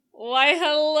Why,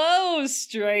 hello,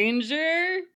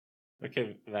 stranger.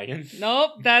 Okay, Megan.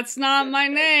 Nope, that's not my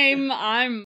name.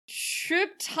 I'm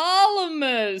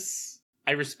Triptolemus.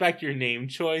 I respect your name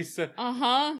choice.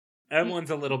 Uh-huh. That one's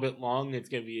a little bit long. It's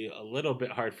going to be a little bit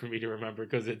hard for me to remember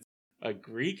because it's a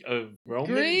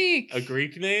Roman? Greek. A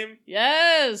Greek name?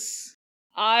 Yes.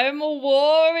 I'm a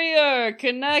warrior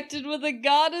connected with the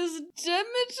goddess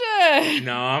Demeter.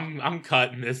 No, I'm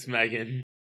cutting this, Megan.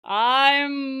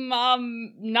 I'm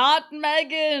not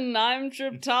Megan. I'm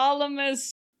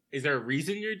Triptolemus. Is there a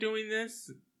reason you're doing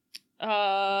this?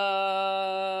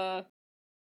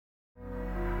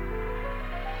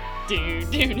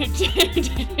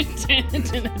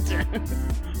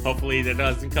 Hopefully that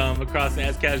doesn't come across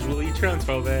as casually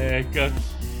transphobic.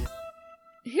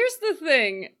 Here's the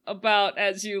thing about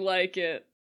As You Like It.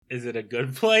 Is it a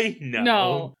good play? No.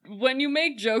 No. When you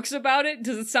make jokes about it,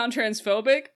 does it sound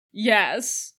transphobic?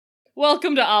 Yes.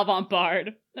 Welcome to Avant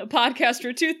Bard, a podcast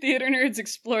where two theater nerds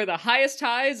explore the highest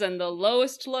highs and the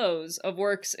lowest lows of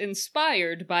works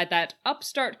inspired by that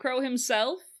upstart crow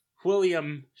himself,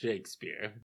 William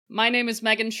Shakespeare. My name is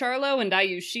Megan Charlo, and I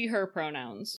use she, her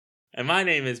pronouns. And my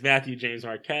name is Matthew James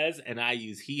Marquez, and I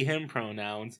use he, him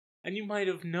pronouns. And you might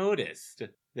have noticed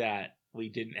that we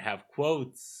didn't have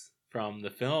quotes from the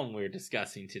film we're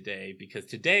discussing today, because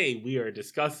today we are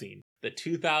discussing the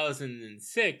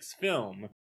 2006 film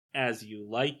As You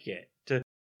Like It,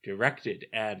 directed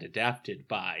and adapted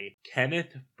by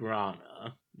Kenneth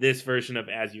Branagh. This version of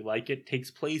As You Like It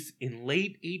takes place in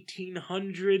late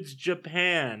 1800s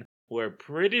Japan, where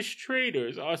British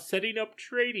traders are setting up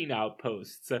trading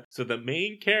outposts, so the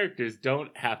main characters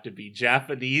don't have to be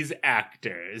Japanese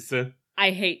actors.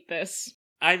 I hate this.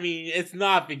 I mean, it's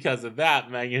not because of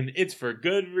that, Megan. It's for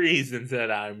good reasons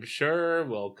that I'm sure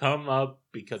will come up,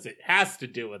 because it has to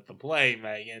do with the play,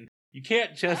 Megan. You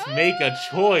can't just make a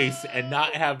choice and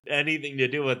not have anything to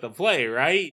do with the play,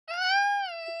 right?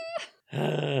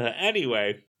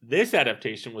 Anyway, this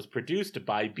adaptation was produced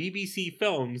by BBC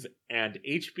Films and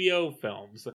HBO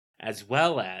Films, as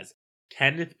well as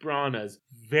Kenneth Branagh's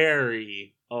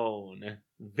very own,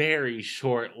 very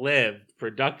short-lived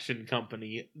production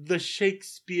company, the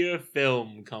Shakespeare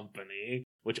Film Company,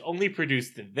 which only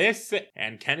produced this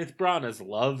and Kenneth Branagh's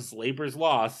Love's Labour's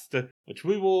Lost, which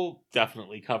we will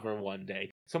definitely cover one day.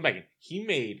 So, Megan, he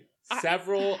made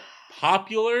several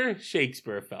popular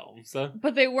Shakespeare films.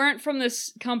 But they weren't from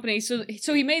this company, so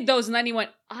he made those, and then he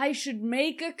went, I should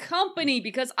make a company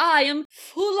because I am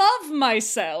full of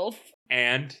myself.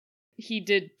 And he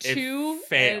did two, it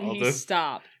failed. And he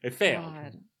stopped. It failed.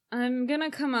 God. I'm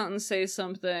gonna come out and say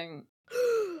something.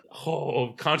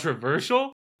 Oh,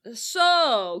 controversial?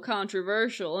 So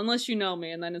controversial, unless you know me,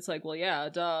 and then it's like, well, yeah,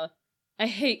 duh. I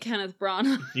hate Kenneth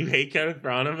Branagh. You hate Kenneth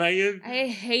Branagh, Megan? I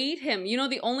hate him. You know,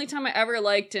 the only time I ever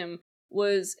liked him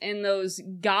was in those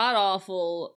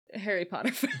god-awful Harry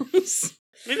Potter films.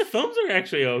 I mean, the films are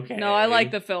actually okay. No, I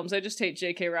like the films. I just hate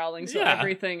J.K. Rowling, so Yeah.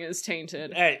 everything is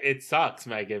tainted. It sucks,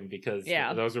 Megan, because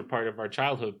Yeah. those were part of our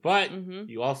childhood, but Mm-hmm.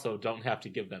 you also don't have to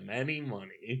give them any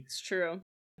money. It's true.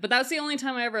 But that's the only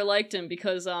time I ever liked him,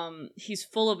 because he's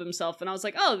full of himself, and I was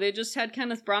like, oh, they just had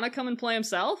Kenneth Branagh come and play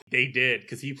himself? They did,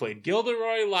 because he played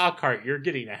Gilderoy Lockhart. You're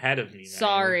getting ahead of me now.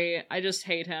 Sorry, I just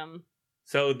hate him.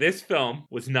 So this film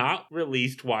was not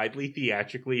released widely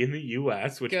theatrically in the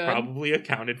US, which Good. probably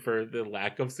accounted for the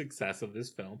lack of success of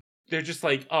this film. They're just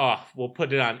like, oh, we'll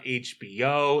put it on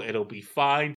HBO, it'll be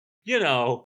fine. You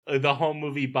know, the home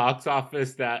movie box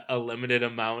office that a limited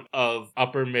amount of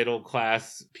upper middle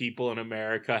class people in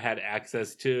America had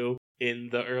access to in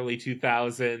the early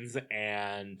 2000s,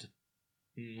 and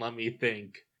let me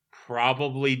think,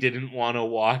 probably didn't want to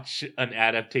watch an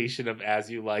adaptation of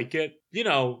As You Like It. You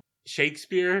know,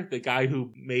 Shakespeare, the guy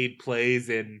who made plays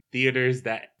in theaters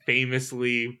that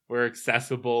famously were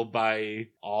accessible by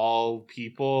all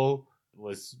people,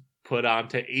 was put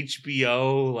onto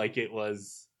HBO like it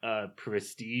was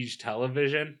prestige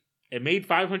television. It made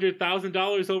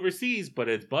 $500,000 overseas, but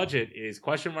its budget is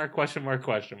question mark.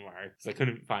 So I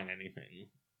couldn't find anything.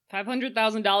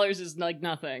 $500,000 is like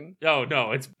nothing.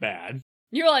 No, it's bad.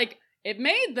 You're like, it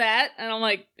made that, and I'm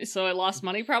like, so I lost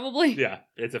money probably? Yeah,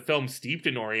 it's a film steeped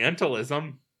in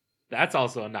Orientalism. That's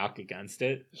also a knock against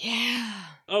it. Yeah.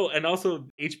 Oh, and also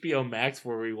HBO Max,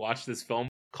 where we watched this film,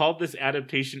 called this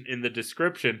adaptation in the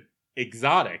description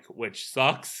exotic, which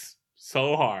sucks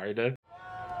so hard.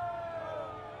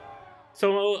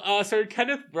 So, Sir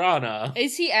Kenneth Branagh.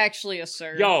 Is he actually a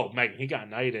sir? Yo, Megan, he got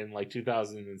knighted in like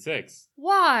 2006.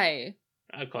 Why?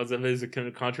 because of his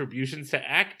contributions to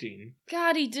acting.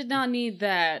 God, he did not need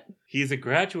that. He is a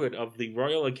graduate of the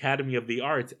Royal Academy of the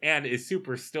Arts and is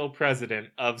still president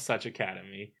of such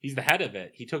academy. He's the head of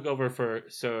it. He took over for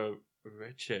Sir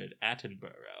Richard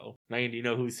Attenborough. Megan, do you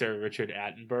know who Sir Richard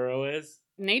Attenborough is?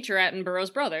 Nature Attenborough's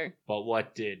brother. But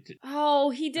what did... Oh,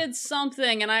 he did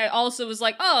something, and I also was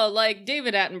like, oh, like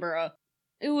David Attenborough.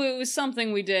 It was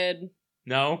something we did.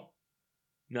 No?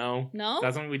 No?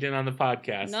 That's something we did on the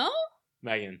podcast. No?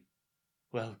 Megan,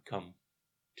 welcome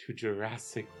to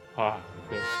Jurassic Park.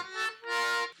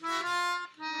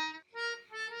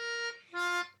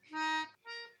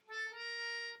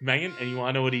 Megan, and you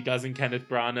want to know what he does in Kenneth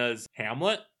Branagh's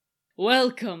Hamlet?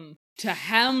 Welcome to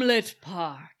Hamlet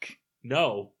Park.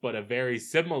 No, but a very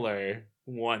similar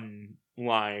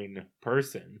one-line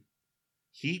person.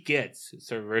 He gets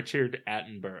Sir Richard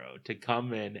Attenborough to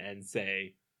come in and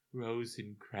say,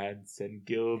 Rosencrantz and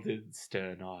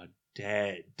Guildenstern are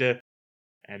dead.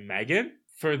 And Megan,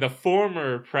 for the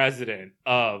former president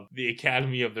of the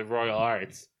Academy of the Royal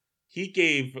Arts, he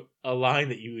gave a line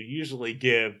that you would usually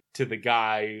give to the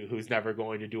guy who's never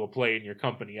going to do a play in your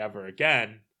company ever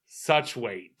again. Such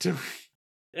weight.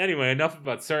 Anyway, enough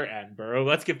about Sir Attenborough.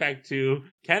 Let's get back to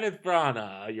Kenneth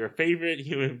Branagh, your favorite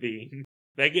human being.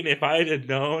 Megan, if I had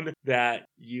known that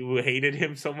you hated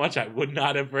him so much, I would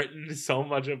not have written so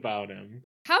much about him.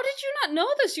 How did you not know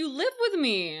this? You live with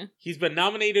me. He's been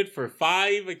nominated for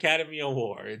 5 Academy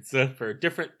Awards for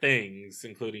different things,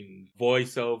 including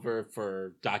voiceover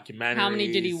for documentaries. How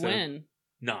many did he win?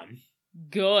 None.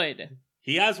 Good.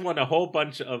 He has won a whole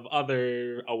bunch of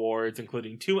other awards,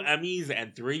 including 2 Emmys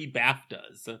and 3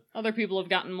 BAFTAs. Other people have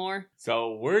gotten more.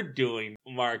 So we're doing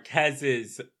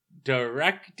Marquez's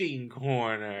directing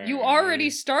corner. You already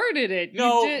started it.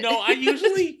 No, I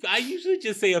usually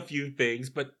just say a few things,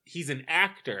 but he's an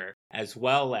actor as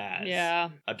well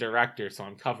as a director, so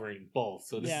I'm covering both.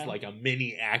 So this is like a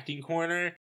mini acting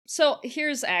corner. So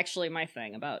here's actually my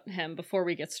thing about him before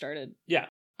we get started. Yeah.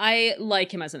 I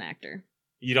like him as an actor.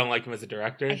 You don't like him as a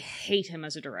director? I hate him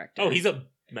as a director. Oh, he's a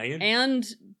man. And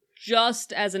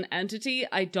just as an entity,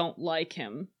 I don't like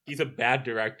him. He's a bad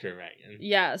director, Megan.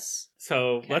 Yes.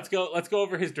 So let's go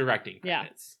over his directing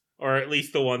credits. Or at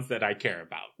least the ones that I care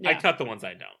about. Yeah. I cut the ones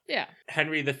I don't. Yeah.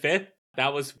 Henry V,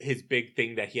 that was his big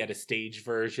thing, that he had a stage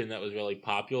version that was really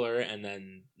popular, and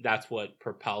then that's what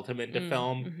propelled him into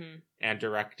film and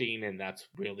directing, and that's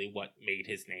really what made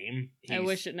his name. I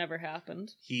wish it never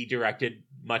happened. He directed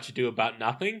Much Ado About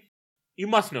Nothing. You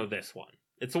must know this one.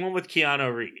 It's the one with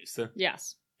Keanu Reeves.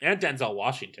 Yes. And Denzel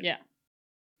Washington. Yeah.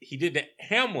 He did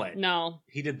Hamlet. No.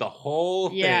 He did the whole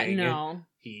thing. Yeah, no.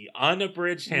 He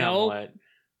unabridged Hamlet.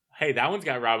 Hey, that one's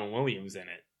got Robin Williams in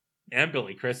it. And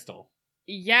Billy Crystal.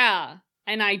 Yeah.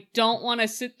 And I don't want to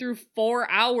sit through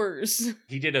 4 hours.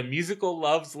 He did a musical,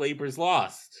 Love's Labor's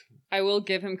Lost. I will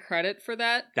give him credit for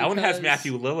that. That one has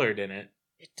Matthew Lillard in it.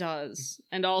 It does.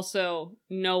 And also,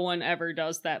 no one ever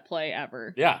does that play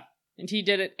ever. Yeah. And he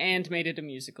did it and made it a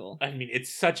musical. I mean,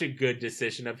 it's such a good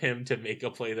decision of him to make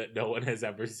a play that no one has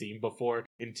ever seen before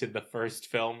into the first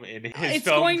film in his film company. It's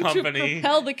going to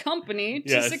propel the company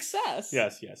to success.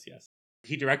 Yes.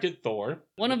 He directed Thor.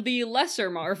 One of the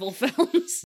lesser Marvel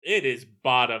films. It is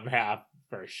bottom half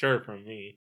for sure for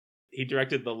me. He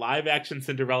directed the live-action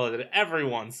Cinderella that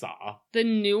everyone saw. The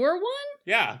newer one?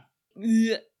 Yeah.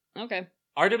 Okay.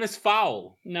 Artemis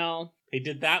Fowl. No. He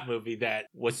did that movie that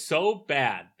was so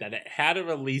bad that it had a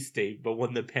release date, but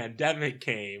when the pandemic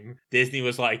came, Disney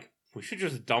was like, we should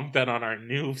just dump that on our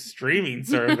new streaming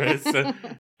service.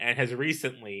 And has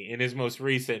recently, in his most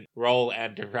recent role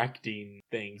and directing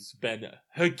things, been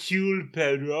Hercule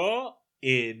Poirot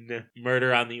in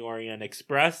Murder on the Orient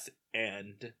Express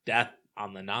and Death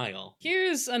on the Nile.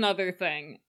 Here's another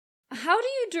thing. How do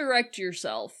you direct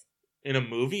yourself? In a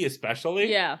movie,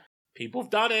 especially? Yeah. People have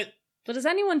done it. But has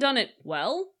anyone done it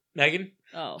well? Megan?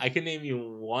 Oh. I can name you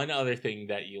one other thing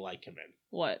that you like him in.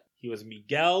 What? He was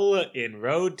Miguel in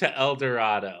Road to El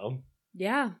Dorado.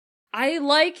 Yeah. I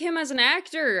like him as an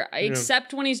actor,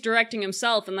 except when he's directing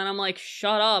himself, and then I'm like,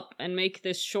 shut up and make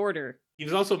this shorter. He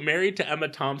was also married to Emma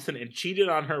Thompson and cheated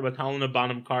on her with Helena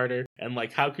Bonham Carter. And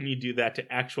how can you do that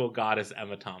to actual goddess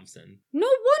Emma Thompson? No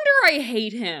wonder I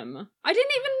hate him. I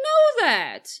didn't even know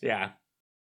that. Yeah.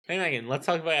 Hey Megan, let's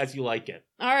talk about As You Like It.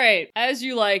 Alright, As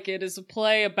You Like It is a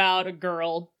play about a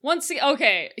girl.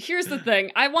 Okay, here's the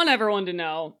thing. I want everyone to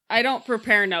know, I don't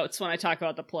prepare notes when I talk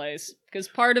about the plays, because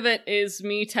part of it is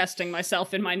me testing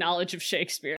myself in my knowledge of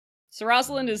Shakespeare. So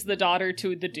Rosalind is the daughter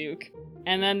to the Duke,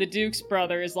 and then the Duke's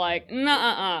brother is like,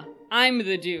 I'm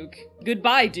the Duke.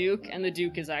 Goodbye, Duke, and the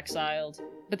Duke is exiled.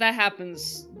 But that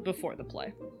happens before the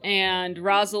play. And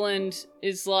Rosalind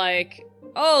is like,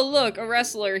 oh, look, a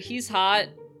wrestler, he's hot.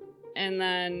 And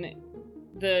then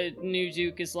the new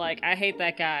Duke is like, I hate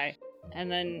that guy. And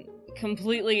then,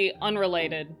 completely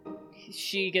unrelated,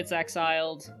 she gets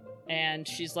exiled, and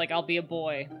she's like, I'll be a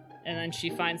boy. And then she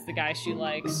finds the guy she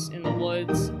likes in the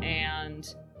woods, and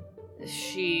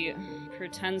she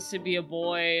pretends to be a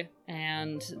boy,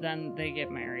 and then they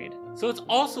get married. So it's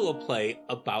also a play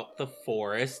about the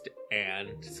forest and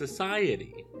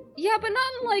society. Yeah, but not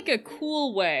in like a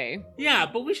cool way. Yeah,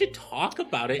 but we should talk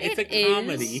about it. It's a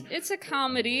comedy. It's a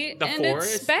comedy, The and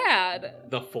forest- it's bad.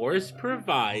 The forest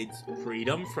provides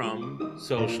freedom from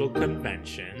social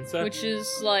conventions. Which is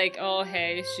like, oh,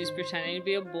 hey, she's pretending to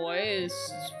be a boy, is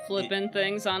flipping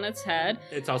things on its head.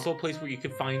 It's also a place where you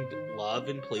can find love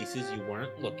in places you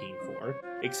weren't looking for,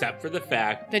 except for the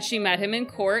fact That she met him in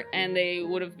court, and they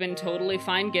would have been totally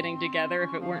fine getting together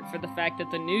if it weren't for the fact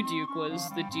that the new Duke was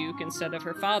the Duke instead of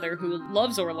her father, who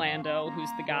loves Orlando, who's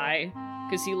the guy,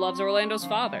 because he loves Orlando's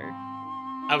father.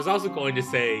 I was also going to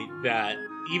say that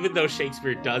even though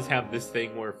Shakespeare does have this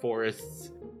thing where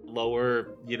forests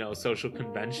lower, social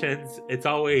conventions, it's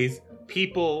always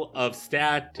people of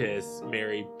status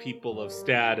marry people of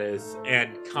status,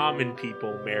 and common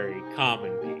people marry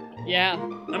common people. Yeah.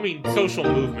 I mean, social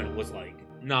movement was like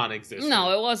non-existent.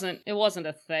 No, it wasn't. It wasn't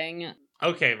a thing.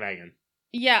 Okay, Megan.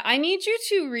 Yeah, I need you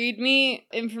to read me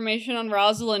information on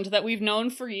Rosalind that we've known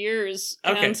for years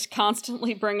and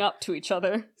constantly bring up to each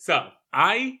other. So,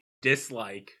 I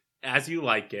dislike As You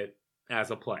Like It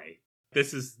as a play.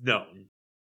 This is known.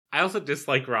 I also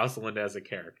dislike Rosalind as a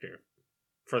character,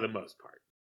 for the most part.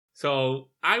 So,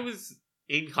 I was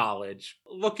in college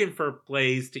looking for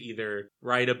plays to either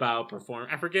write about, perform.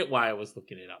 I forget why I was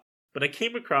looking it up. But I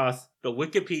came across the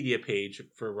Wikipedia page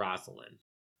for Rosalind.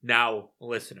 Now,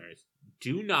 listeners,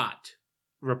 do not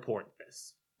report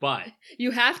this, but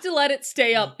You have to let it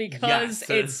stay up because Yes.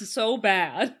 it's so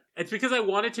bad. it's because I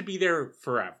want it to be there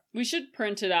forever. We should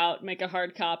print it out, make a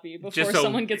hard copy before Just so-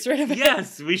 someone gets rid of it.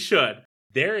 Yes, we should.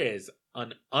 There is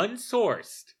an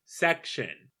unsourced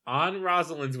section on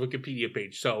Rosalind's Wikipedia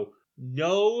page, so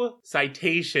no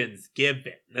citations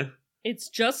given It's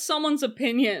just someone's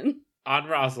opinion. on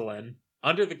Rosalind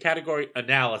under the category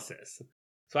analysis.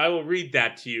 So I will read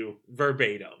that to you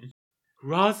verbatim.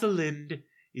 Rosalind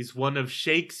is one of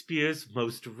Shakespeare's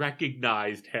most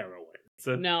recognized heroines.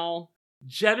 No.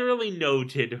 Generally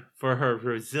noted for her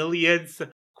resilience,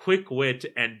 quick wit,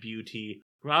 and beauty,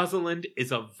 Rosalind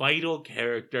is a vital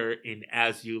character in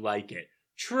As You Like It.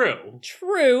 True.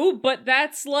 True, but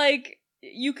that's like,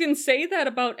 you can say that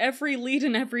about every lead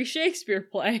in every Shakespeare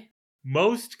play.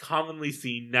 Most commonly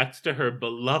seen next to her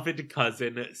beloved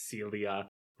cousin, Celia,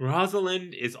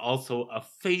 Rosalind is also a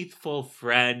faithful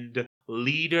friend,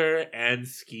 leader, and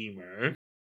schemer.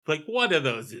 Like, one of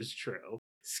those is true.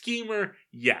 Schemer,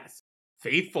 yes.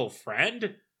 Faithful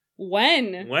friend?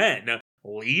 When? When?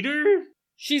 Leader?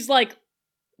 She's like,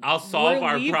 I'll solve We're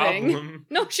our leaving. problem.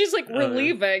 no, she's like, we're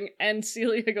leaving. And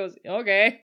Celia goes,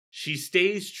 okay. She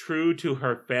stays true to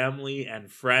her family and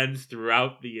friends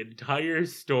throughout the entire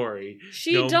story.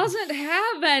 She No- doesn't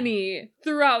have any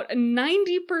throughout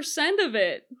 90% of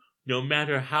it. No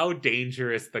matter how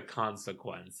dangerous the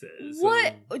consequences.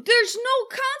 What? There's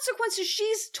no consequences.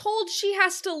 She's told she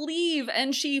has to leave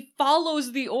and she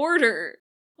follows the order.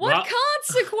 What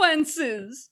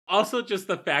consequences? Also, just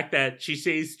the fact that she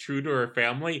stays true to her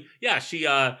family. Yeah, she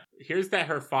hears that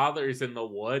her father is in the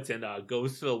woods and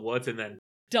goes to the woods and then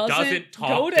doesn't talk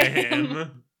go to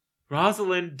him.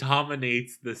 Rosalind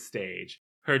dominates the stage.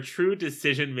 Her true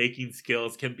decision-making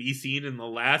skills can be seen in the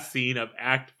last scene of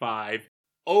Act 5,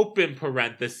 open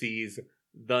parentheses,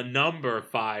 the number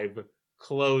 5,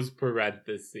 close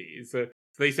parentheses. So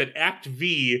they said Act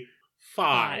V,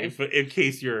 5, in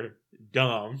case you're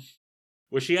dumb.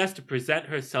 Where she has to present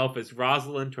herself as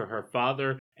Rosalind to her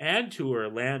father and to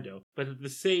Orlando, but at the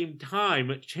same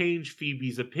time change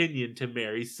Phoebe's opinion to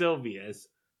marry Silvius.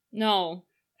 No.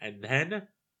 And then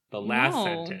the last No.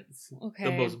 sentence, Okay.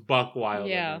 the most buck wild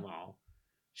Yeah. of them all.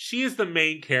 She is the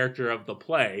main character of the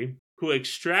play who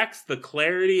extracts the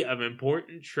clarity of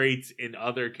important traits in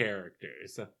other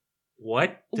characters.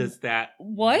 What does that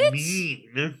What?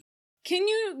 mean? Can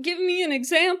you give me an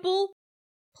example?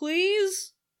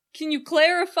 Please? Can you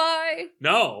clarify?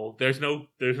 No, there's no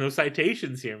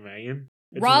citations here, Megan.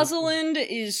 It's- Rosalind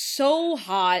is so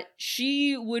hot,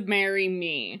 she would marry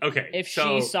me Okay, if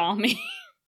so she saw me.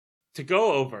 to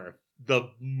go over the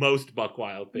most buck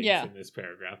wild things Yeah. in this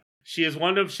paragraph, she is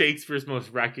one of Shakespeare's most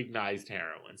recognized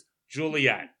heroines.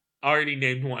 Juliet, already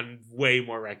named one way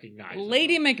more recognizable.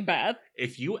 Lady Macbeth.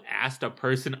 If you asked a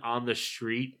person on the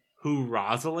street who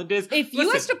Rosalind is. If you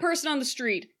Listen, asked a person on the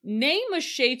street, name a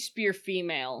Shakespeare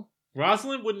female.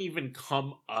 Rosalind wouldn't even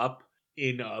come up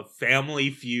in a Family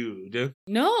Feud.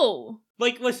 No.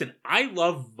 Like, listen, I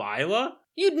love Viola.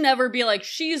 You'd never be like,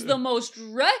 she's the most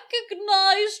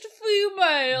recognized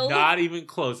female. Not even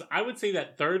close. I would say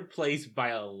that third place by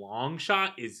a long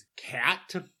shot is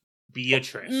Cat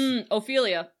Beatrice.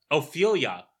 Ophelia.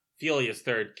 Ophelia's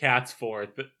third, Cat's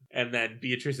fourth, and then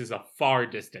Beatrice is a far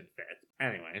distant fifth.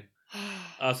 Anyway.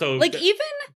 Even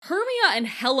Hermia and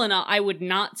Helena, I would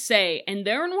not say, and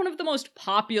they're in one of the most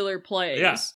popular plays.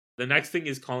 Yeah. The next thing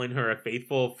is calling her a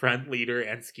faithful friend, leader,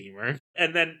 and schemer.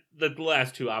 And then the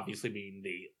last two obviously being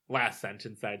the last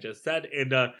sentence I just said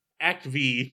in Act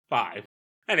V 5.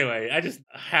 Anyway, I just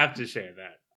have to share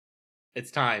that. It's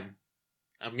time.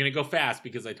 I'm going to go fast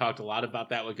because I talked a lot about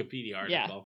that Wikipedia article.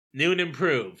 Yeah. New and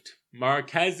improved.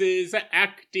 Marquez's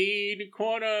acting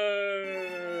corner.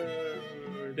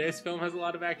 This film has a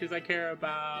lot of actors I care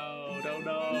about. Oh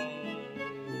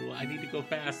no. I need to go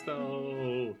fast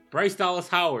though. Bryce Dallas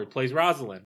Howard plays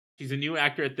Rosalind. She's a new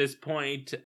actor at this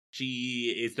point.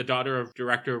 She is the daughter of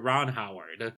director Ron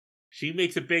Howard. She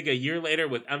makes it big a year later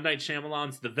with M. Night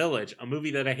Shyamalan's The Village, a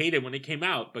movie that I hated when it came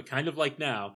out, but kind of like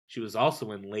now. She was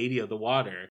also in Lady of the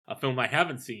Water, a film I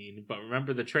haven't seen, but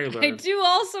remember the trailer. I do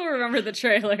also remember the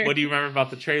trailer. What do you remember about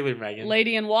the trailer, Megan?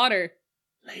 Lady in Water.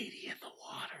 Lady in the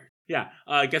Water.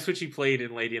 Yeah, guess what she played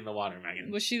in Lady in the Water,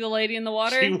 Megan? Was she the lady in the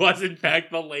water? She was, in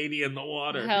fact, the Lady in the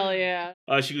Water. Hell yeah.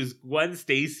 She was Gwen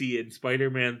Stacy in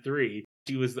Spider-Man 3.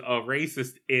 She was a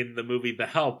racist in the movie The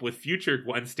Help with future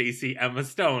Gwen Stacy, Emma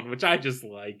Stone, which I just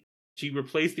like. She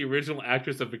replaced the original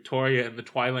actress of Victoria in the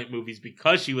Twilight movies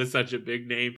because she was such a big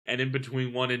name. And in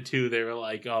between 1 and 2, they were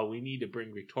like, oh, we need to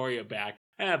bring Victoria back.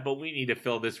 But we need to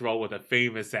fill this role with a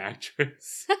famous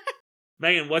actress.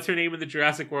 Megan, what's her name in the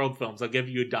Jurassic World films? I'll give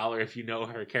you $1 if you know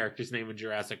her character's name in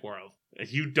Jurassic World.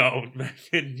 You don't,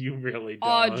 Megan. You really don't.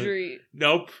 Audrey.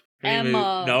 Nope.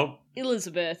 Emma. Nope.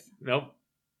 Elizabeth. Nope.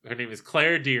 Her name is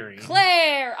Claire Dearing.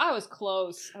 Claire! I was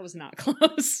close. I was not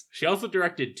close. She also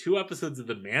directed 2 episodes of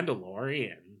The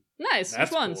Mandalorian. Nice. That's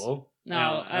Which ones? Cool.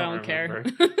 No, I don't care.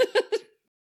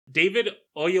 David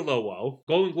Oyelowo,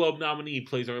 Golden Globe nominee,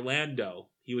 plays Orlando.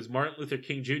 He was Martin Luther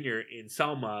King Jr. in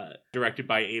Selma, directed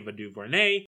by Ava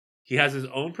DuVernay. He has his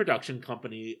own production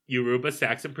company, Yoruba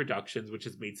Saxon Productions, which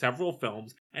has made several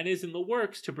films and is in the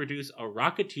works to produce a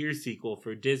Rocketeer sequel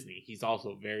for Disney. He's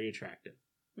also very attractive.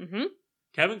 Mm-hmm.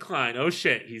 Kevin Kline, oh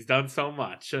shit, he's done so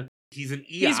much. He's an EOT.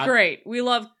 He's great. We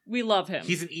love him.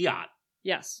 He's an EOT.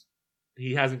 Yes.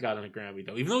 He hasn't gotten a Grammy,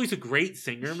 though. Even though he's a great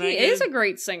singer, He Megan. is a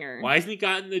great singer. Why hasn't he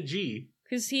gotten the G?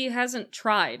 Because he hasn't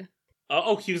tried.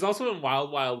 He was also in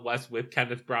Wild Wild West with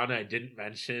Kenneth Branagh. I didn't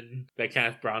mention that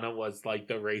Kenneth Branagh was like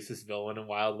the racist villain in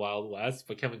Wild Wild West,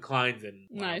 but Kevin Kline's in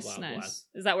Wild Wild West.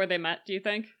 Is that where they met, do you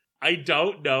think? I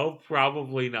don't know.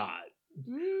 Probably not.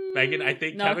 Megan, I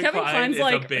think Kevin Kline Kline's is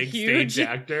like a big huge stage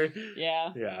actor.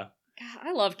 Yeah. Yeah. God,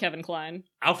 I love Kevin Kline.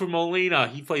 Alfred Molina,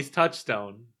 he plays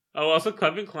Touchstone. Oh, also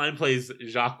Kevin Kline plays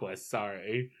Jacques,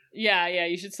 sorry. Yeah,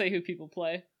 you should say who people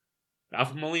play.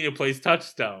 Alfred Molina plays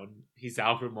Touchstone. He's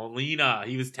Alfred Molina.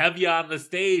 He was Tevye on the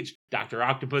stage. Dr.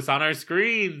 Octopus on our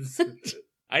screens.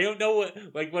 I don't know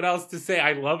what else to say.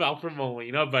 I love Alfred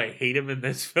Molina, but I hate him in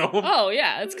this film. Oh,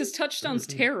 yeah. It's because Touchstone's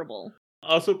terrible.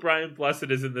 Also, Brian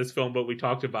Blessed is in this film, but we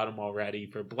talked about him already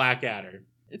for Blackadder.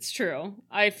 It's true.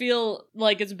 I feel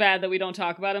like it's bad that we don't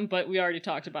talk about him, but we already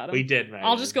talked about him. We did, man.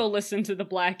 I'll just go listen to the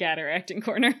Blackadder acting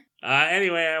corner.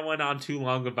 Anyway, I went on too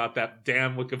long about that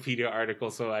damn Wikipedia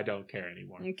article, so I don't care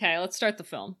anymore. Okay, let's start the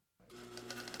film.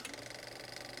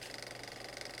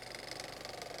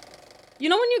 You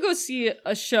know when you go see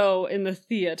a show in the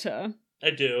theater?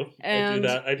 I do.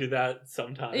 I do that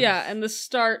sometimes. Yeah, and the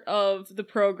start of the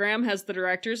program has the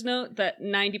director's note that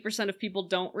 90% of people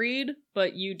don't read,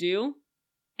 but you do.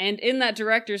 And in that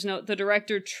director's note, the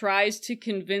director tries to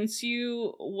convince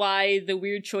you why the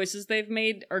weird choices they've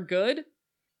made are good.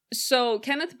 So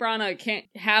Kenneth Branagh can't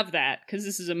have that, because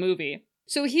this is a movie.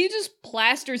 So he just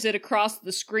plasters it across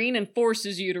the screen and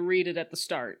forces you to read it at the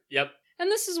start. Yep. And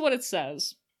this is what it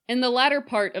says. In the latter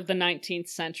part of the 19th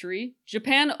century,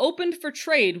 Japan opened for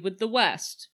trade with the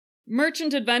West.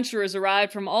 Merchant adventurers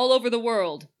arrived from all over the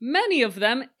world, many of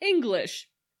them English.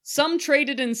 Some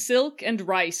traded in silk and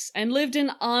rice and lived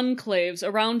in enclaves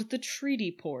around the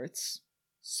treaty ports.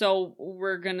 So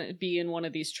we're gonna be in one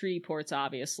of these treaty ports,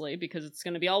 obviously, because it's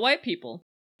gonna be all white people.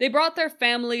 They brought their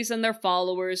families and their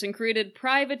followers and created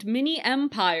private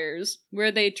mini-empires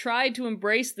where they tried to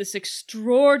embrace this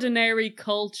extraordinary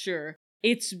culture,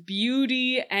 its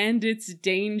beauty and its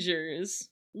dangers.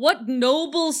 What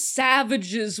noble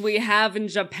savages we have in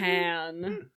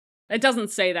Japan. It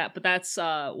doesn't say that, but that's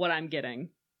what I'm getting.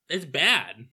 It's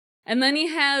bad. And then he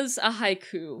has a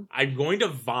haiku. I'm going to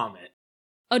vomit.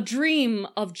 A dream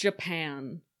of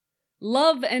Japan.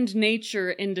 Love and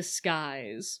nature in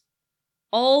disguise.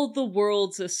 All the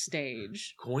world's a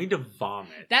stage. Going to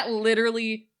vomit. That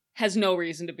literally has no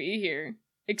reason to be here.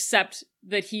 Except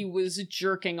that he was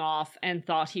jerking off and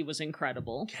thought he was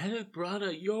incredible. Kenneth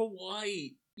Branagh, you're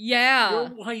white. Yeah. You're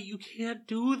white. You can't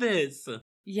do this.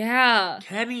 Yeah.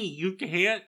 Kenny, you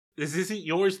can't. This isn't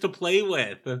yours to play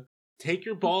with. Take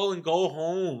your ball and go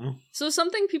home. So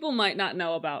something people might not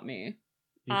know about me.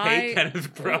 You hate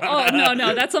Kenneth Branagh. Oh,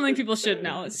 no, that's something people should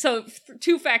know. So,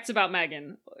 2 facts about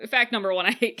Megan. Fact number 1,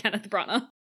 I hate Kenneth Branagh.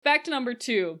 Fact number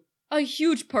 2, a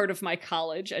huge part of my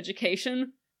college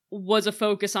education was a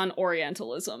focus on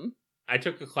Orientalism. I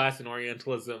took a class in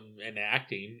Orientalism and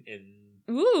acting in...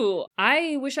 Ooh,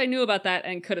 I wish I knew about that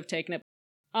and could have taken it.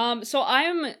 So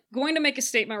I'm going to make a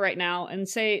statement right now and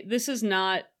say this is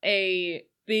not a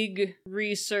big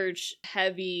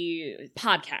research-heavy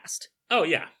podcast. Oh,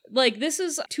 yeah. Like, this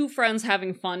is 2 friends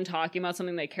having fun talking about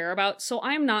something they care about, so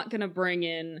I'm not gonna bring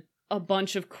in a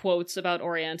bunch of quotes about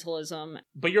Orientalism.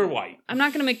 But you're white. I'm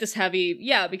not gonna make this heavy,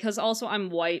 yeah, because also I'm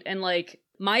white, and, like,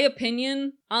 my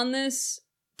opinion on this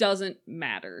doesn't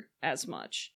matter as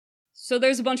much. So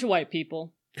there's a bunch of white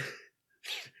people.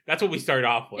 That's what we start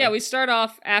off with. Yeah, we start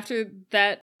off after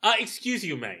that. Excuse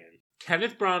you, Megan.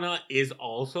 Kenneth Branagh is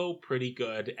also pretty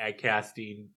good at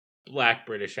casting Black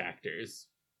British actors.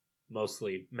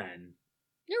 Mostly men.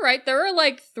 You're right, there are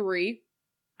like 3.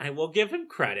 I will give him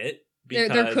credit because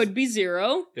There could be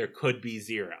 0. There could be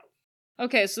 0.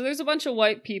 Okay, so there's a bunch of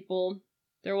white people.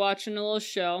 They're watching a little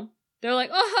show. They're like,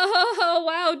 oh, ho, ho, ho,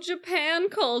 wow, Japan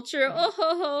culture, oh,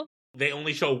 ho, ho. They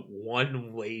only show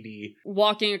one lady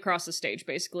walking across the stage,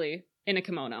 basically, in a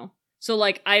kimono. So,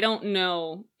 like, I don't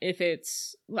know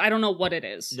I don't know what it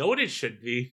is. Know what it should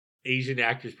be? Asian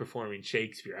actors performing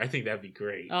Shakespeare. I think that'd be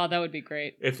great. Oh, that would be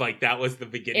great. If, like, that was the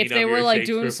beginning of If they your were, like,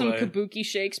 Shakespeare doing some play. kabuki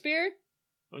Shakespeare?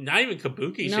 Not even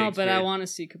kabuki Shakespeare. No, but I want to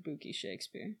see kabuki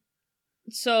Shakespeare.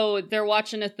 So, they're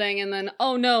watching a thing, and then,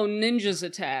 oh no, ninjas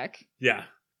attack. Yeah.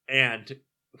 And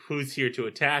who's here to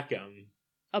attack him?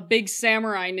 A big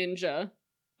samurai ninja.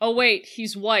 Oh wait,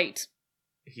 he's white.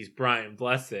 He's Brian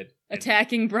Blessed.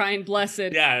 Attacking Brian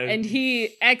Blessed. Yeah. And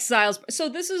he exiles... So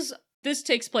this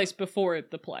takes place before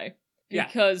the play.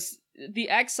 Because the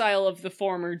exile of the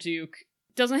former Duke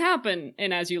doesn't happen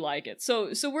in As You Like It.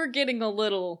 So we're getting a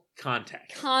little...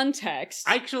 Context.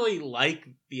 I actually like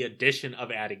the addition of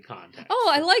adding context.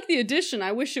 Oh, I like the addition.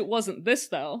 I wish it wasn't this,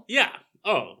 though. Yeah.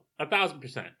 Oh,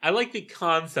 1,000%. I like the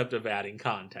concept of adding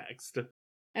context.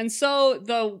 And so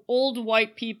the old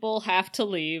white people have to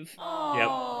leave. Aww. Yep.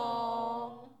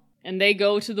 And they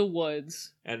go to the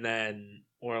woods. And then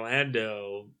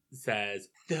Orlando says,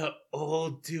 the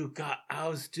old Duke got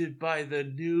ousted by the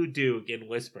new Duke, in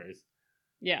whispers.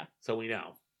 Yeah. So we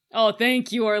know. Oh,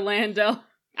 thank you, Orlando.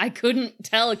 I couldn't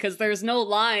tell because there's no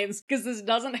lines, because this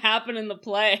doesn't happen in the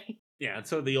play. Yeah, and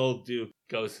so the old Duke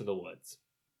goes to the woods.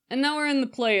 And now we're in the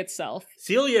play itself.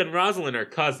 Celia and Rosalind are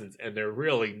cousins, and they're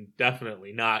really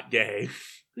definitely not gay.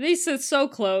 They sit so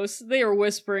close. They are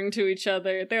whispering to each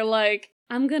other. They're like,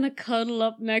 I'm gonna cuddle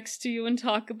up next to you and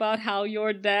talk about how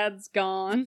your dad's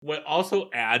gone. What also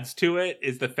adds to it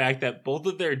is the fact that both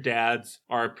of their dads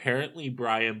are apparently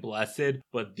Brian Blessed,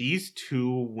 but these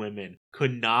 2 women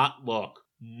could not look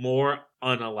more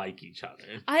unlike each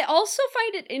other. I also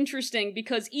find it interesting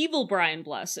because evil Brian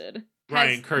Blessed...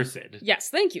 Brian Cursed. Yes,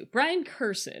 thank you. Brian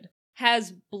Cursed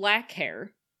has black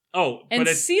hair. Oh, and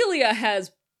Celia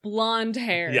has blonde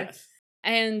hair. Yes.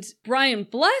 And Brian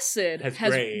Blessed has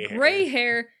gray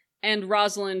hair, and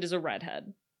Rosalind is a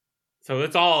redhead. So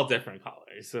it's all different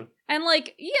colors. And,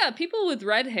 like, yeah, people with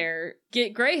red hair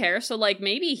get gray hair, so, like,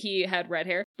 maybe he had red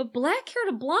hair. But black hair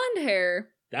to blonde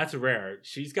hair... That's rare.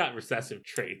 She's got recessive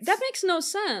traits. That makes no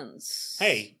sense.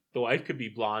 Hey, the wife could be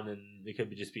blonde and it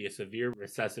could just be a severe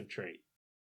recessive trait.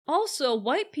 Also,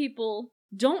 white people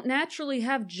don't naturally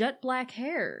have jet black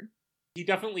hair. He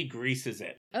definitely greases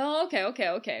it. Oh,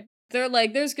 okay. They're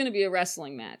like, there's gonna be a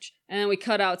wrestling match. And then we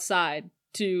cut outside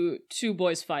to 2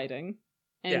 boys fighting.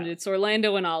 And It's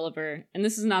Orlando and Oliver. And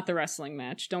this is not the wrestling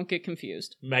match. Don't get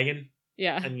confused. Megan?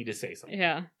 Yeah. I need to say something.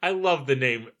 Yeah. I love the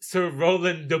name Sir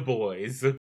Roland Du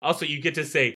Bois. Also, you get to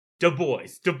say Du Bois.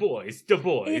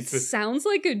 It sounds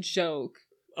like a joke.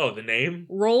 Oh, the name?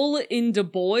 Roll in Du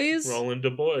Bois? Roland Du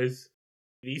Bois.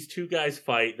 These 2 guys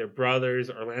fight. They're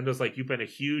brothers. Orlando's like, you've been a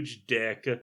huge dick.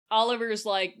 Oliver's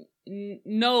like,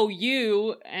 no,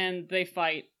 you. And they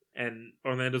fight. And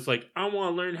Orlando's like, I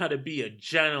want to learn how to be a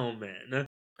gentleman.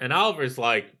 And Oliver's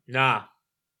like, nah,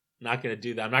 not going to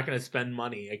do that. I'm not going to spend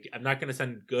money. I'm not going to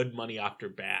send good money after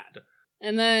bad.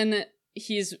 And then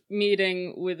he's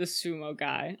meeting with a sumo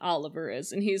guy, Oliver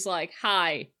is, and he's like,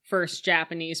 hi, first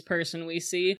Japanese person we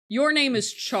see. Your name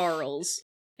is Charles,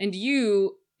 and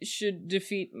you should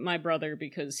defeat my brother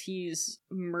because he's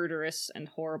murderous and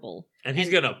horrible. And he's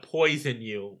going to poison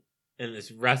you in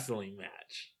this wrestling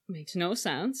match. Makes no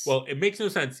sense. Well, it makes no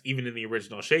sense even in the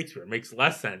original Shakespeare. It makes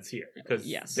less sense here because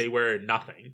they were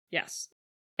nothing. Yes.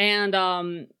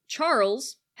 And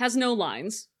Charles has no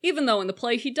lines, even though in the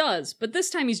play he does. But this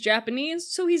time he's Japanese,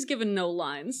 so he's given no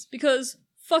lines. Because,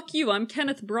 fuck you, I'm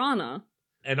Kenneth Branagh.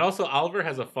 And also, Oliver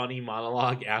has a funny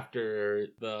monologue after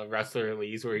the wrestler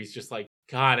leaves where he's just like,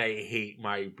 God, I hate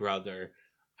my brother.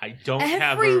 I don't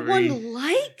have a Everyone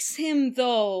likes him,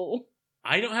 though.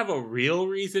 I don't have a real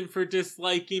reason for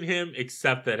disliking him,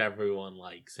 except that everyone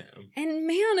likes him. And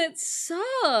man, it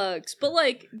sucks. But,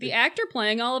 like, the actor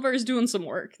playing Oliver is doing some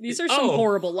work. These are some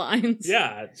horrible lines.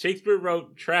 Yeah, Shakespeare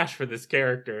wrote trash for this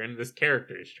character, and this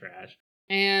character is trash.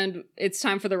 And it's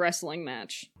time for the wrestling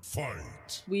match.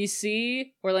 Fight. We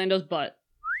see Orlando's butt.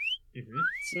 Mm-hmm.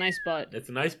 It's a nice butt. It's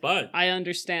a nice butt. I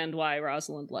understand why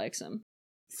Rosalind likes him.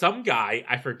 Some guy,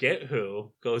 I forget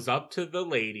who, goes up to the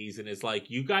ladies and is like,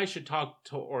 you guys should talk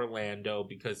to Orlando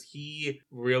because he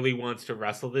really wants to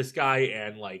wrestle this guy.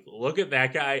 And like, look at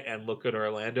that guy and look at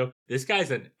Orlando. This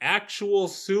guy's an actual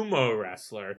sumo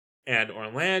wrestler and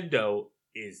Orlando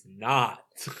is not.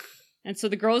 And so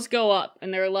the girls go up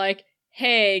and they're like,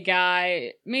 hey,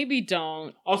 guy, maybe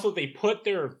don't. Also, they put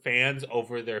their fans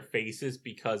over their faces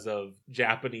because of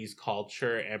Japanese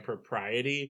culture and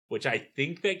propriety, which I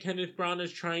think that Kenneth Branagh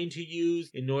is trying to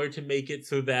use in order to make it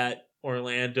so that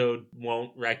Orlando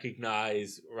won't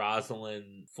recognize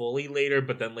Rosalind fully later,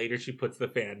 but then later she puts the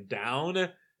fan down.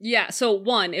 Yeah, so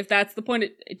one, if that's the point,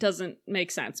 it doesn't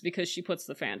make sense because she puts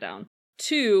the fan down.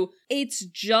 Two, it's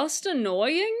just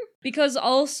annoying because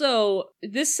also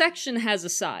this section has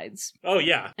asides. Oh,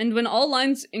 yeah. And when all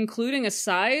lines including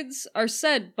asides are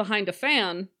said behind a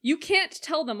fan, you can't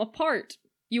tell them apart.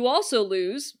 You also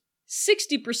lose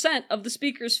 60% of the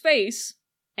speaker's face,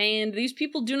 and these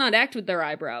people do not act with their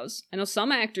eyebrows. I know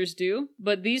some actors do,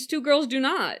 but these two girls do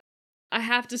not. I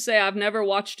have to say I've never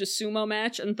watched a sumo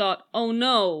match and thought, oh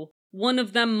no, one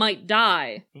of them might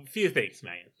die. A few things,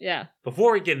 Megan. Yeah.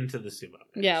 Before we get into the sumo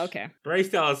match. Yeah, okay. Bryce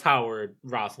Dallas Howard,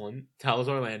 Rosalind, tells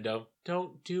Orlando,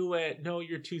 don't do it. No,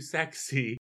 you're too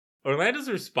sexy. Orlando's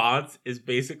response is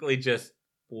basically just,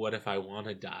 what if I want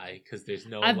to die? Because there's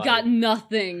no I've got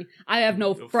nothing. I have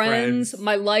no friends. friends.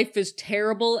 My life is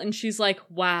terrible. And she's like,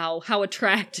 wow, how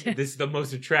attractive. This is the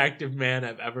most attractive man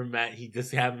I've ever met. He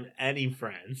doesn't have any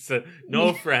friends.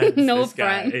 No friends. No this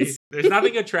guy. friends. There's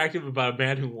nothing attractive about a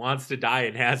man who wants to die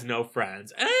and has no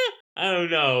friends. I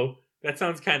don't know. That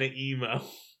sounds kind of emo.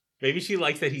 Maybe she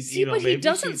likes that he's emo. But Maybe he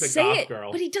doesn't she's a say goth it.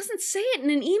 girl. But he doesn't say it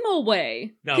in an emo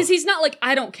way. No. Because he's not like,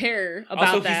 I don't care about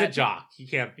also, that. he's a jock. He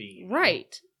can't be emo.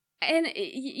 Right. And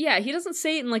yeah, he doesn't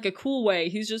say it in like a cool way.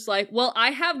 He's just like, well, I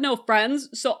have no friends,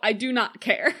 so I do not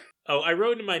care. Oh, I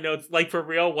wrote in my notes, like, for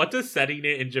real, what does setting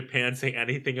it in Japan say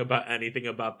anything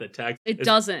about the text? It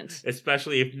doesn't.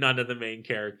 Especially if none of the main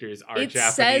characters are It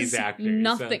Japanese says actors.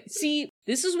 nothing. See,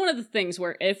 this is one of the things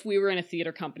where if we were in a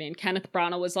theater company and Kenneth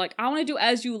Branagh was like, I want to do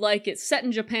As You Like It set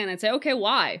in Japan, I'd say, okay,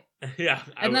 why? Yeah.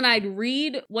 And then I'd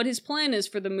read what his plan is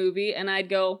for the movie and I'd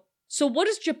go, so what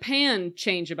does Japan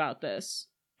change about this?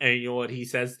 And you know what he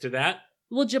says to that?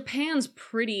 Well, Japan's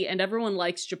pretty and everyone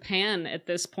likes Japan at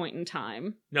this point in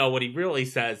time. No, what he really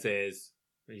says is,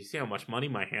 you see how much money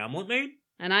my Hamlet made?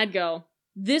 And I'd go,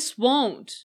 this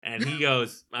won't. And he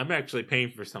goes, I'm actually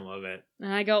paying for some of it.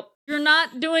 And I go, you're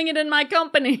not doing it in my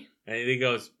company. And he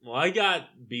goes, well, I got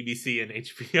BBC and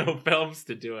HBO films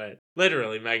to do it.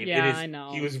 Literally, Megan. Yeah, I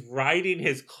know. He was riding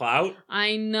his clout.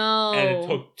 I know. And it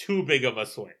took too big of a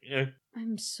swing.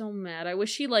 I'm so mad. I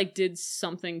wish he, did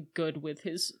something good with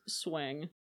his swing.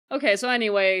 Okay, so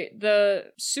anyway, the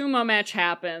sumo match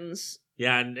happens.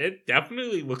 Yeah, and it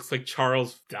definitely looks like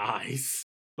Charles dies.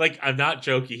 Like, I'm not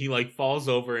joking. He, falls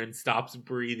over and stops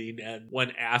breathing. And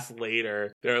when asked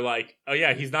later, they're like, oh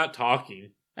yeah, he's not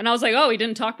talking. And I was like, oh, he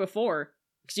didn't talk before.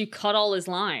 Because you cut all his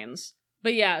lines.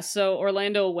 But yeah, so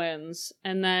Orlando wins.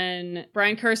 And then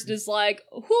Brian Kirst is like,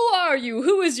 who are you?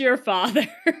 Who is your father?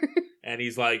 And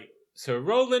he's like, Sir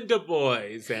Roland Du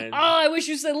Bois. And oh, I wish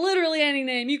you said literally any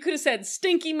name. You could have said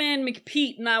Stinky Man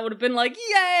McPete, and I would have been like,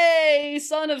 yay,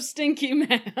 son of Stinky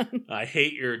Man. I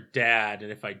hate your dad,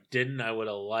 and if I didn't, I would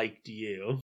have liked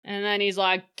you. And then he's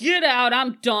like, get out,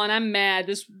 I'm done, I'm mad,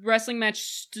 this wrestling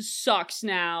match sucks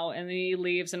now. And then he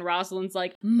leaves, and Rosalind's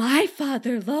like, my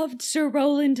father loved Sir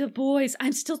Roland Du Bois,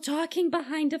 I'm still talking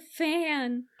behind a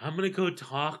fan. I'm gonna go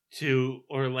talk to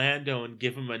Orlando and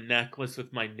give him a necklace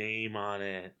with my name on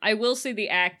it. I will say the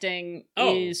acting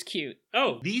is cute.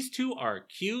 Oh, these two are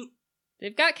cute.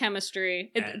 They've got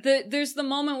chemistry. There's the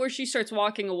moment where she starts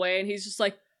walking away, and he's just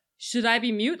like, should I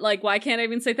be mute? Like, why can't I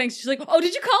even say thanks? She's like, oh,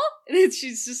 did you call? And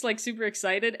she's just like super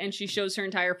excited, and she shows her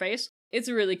entire face. It's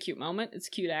a really cute moment. It's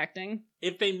cute acting.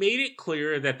 If they made it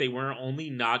clear that they were only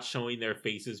not showing their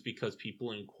faces because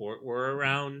people in court were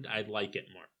around, I'd like it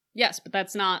more. Yes, but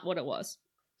that's not what it was.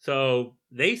 So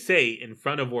they say in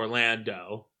front of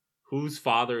Orlando, whose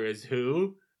father is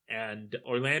who? And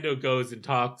Orlando goes and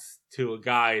talks to a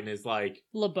guy and is like,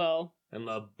 LeBeau. And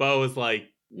LeBeau is like,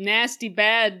 nasty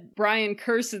bad Brian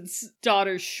Cursid's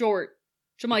daughter's short.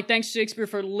 Which I'm like, thanks Shakespeare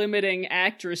for limiting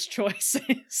actress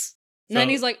choices. And then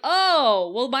he's like,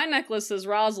 oh, well, my necklace says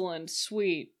Rosalind.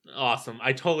 Sweet. Awesome.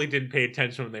 I totally didn't pay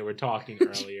attention when they were talking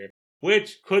earlier.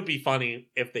 Which could be funny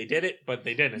if they did it, but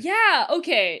they didn't. Yeah,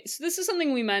 okay. So this is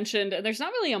something we mentioned, and there's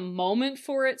not really a moment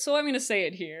for it, so I'm going to say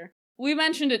it here. We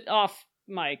mentioned it off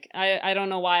mic. I don't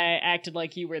know why I acted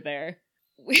like you were there.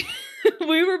 We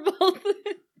were both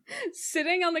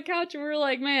sitting on the couch, and we were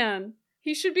like, man,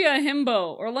 he should be a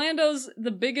himbo. Orlando's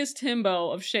the biggest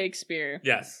himbo of Shakespeare.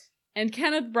 Yes. And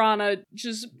Kenneth Branagh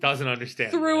just doesn't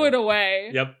understand. Threw it away.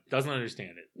 Yep, doesn't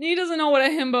understand it. He doesn't know what a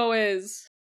himbo is.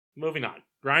 Moving on.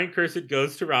 Brian Cursid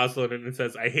goes to Rosalind and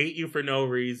says, I hate you for no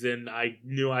reason. I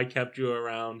knew I kept you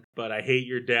around, but I hate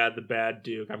your dad, the bad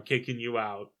Duke. I'm kicking you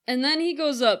out. And then he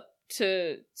goes up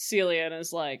to Celia and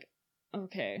is like,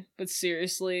 okay, but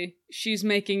seriously, she's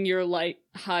making your light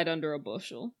hide under a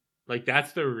bushel. Like,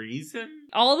 that's the reason?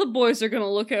 All the boys are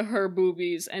gonna look at her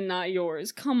boobies and not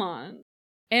yours. Come on.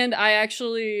 And I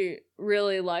actually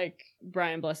really like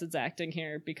Brian Blessed's acting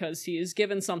here because he is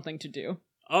given something to do.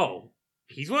 Oh,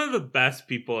 he's one of the best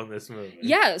people in this movie.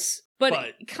 Yes,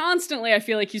 but constantly I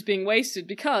feel like he's being wasted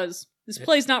because this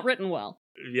play's not written well.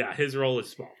 Yeah, his role is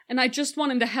small. And I just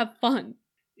want him to have fun.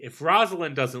 If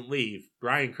Rosalind doesn't leave,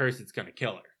 Brian Cursid's gonna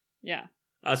kill her. Yeah.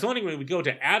 So anyway, we go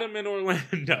to Adam and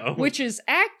Orlando. Which is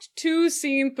Act 2,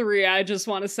 Scene 3, I just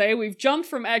want to say. We've jumped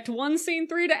from Act 1, Scene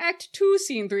 3 to Act 2,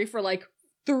 Scene 3 for like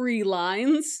 3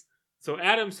 lines. So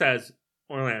Adam says,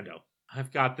 Orlando,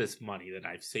 I've got this money that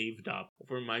I've saved up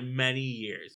over my many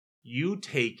years. You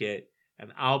take it,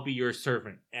 and I'll be your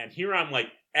servant. And here I'm like,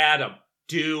 Adam,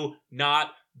 do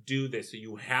not do this. So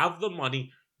you have the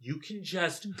money. You can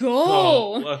just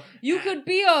go. You could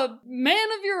be a man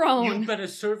of your own. You've been a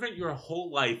servant your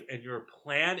whole life, and your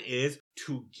plan is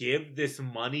to give this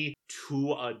money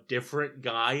to a different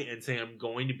guy and say, I'm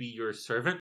going to be your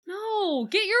servant. No,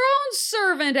 get your own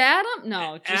servant, Adam.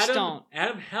 No, just don't.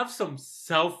 Adam, have some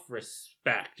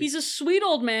self-respect. He's a sweet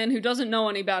old man who doesn't know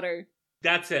any better.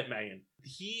 That's it, Megan.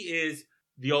 He is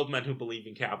the old men who believe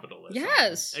in capitalism.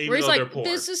 Yes. Where he's like,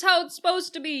 this is how it's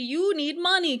supposed to be. You need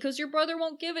money because your brother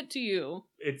won't give it to you.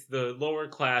 It's the lower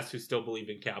class who still believe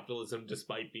in capitalism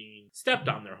despite being stepped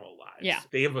on their whole lives. Yeah.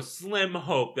 They have a slim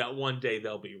hope that one day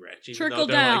they'll be rich, even Trickle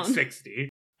though they're down. like 60.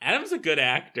 Adam's a good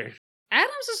actor.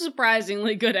 Adam's a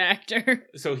surprisingly good actor.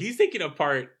 So he's taking a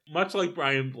part, much like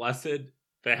Brian Blessed,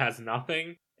 that has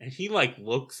nothing. And he, like,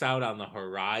 looks out on the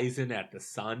horizon at the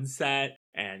sunset,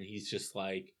 and he's just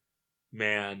like,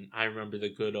 man, I remember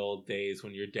the good old days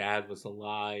when your dad was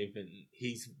alive, and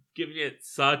he's giving it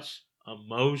such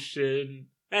emotion.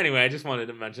 Anyway, I just wanted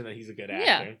to mention that he's a good actor.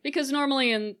 Yeah, because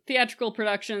normally in theatrical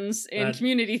productions in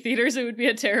community theaters, it would be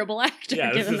a terrible actor given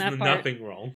that part. Yeah, this is the nothing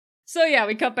role. So yeah,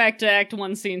 we cut back to Act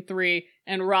 1, Scene 3,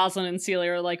 and Rosalind and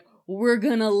Celia are like, we're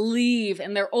gonna leave,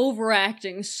 and they're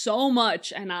overacting so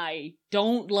much, and I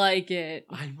don't like it.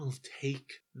 I will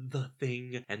take the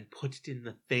thing and put it in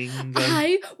the thing.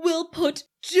 I will put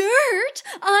dirt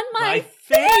on my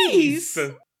face!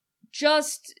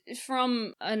 Just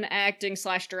from an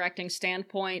acting/directing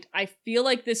standpoint, I feel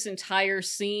like this entire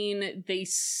scene, they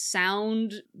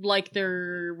sound like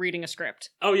they're reading a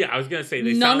script. Oh yeah, I was gonna say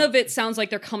None of it sounds like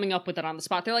they're coming up with it on the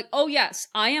spot. They're like, oh yes,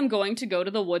 I am going to go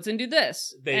to the woods and do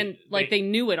this. They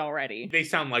knew it already. They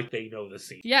sound like they know the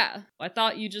scene. Yeah, I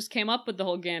thought you just came up with the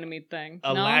whole Ganymede thing.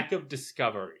 A lack of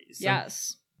discoveries.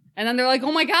 Yes. And then they're like,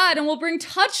 oh my god, and we'll bring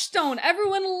Touchstone.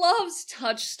 Everyone loves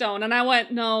Touchstone. And I went,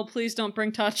 no, please don't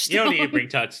bring Touchstone. You don't need to bring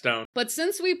Touchstone. But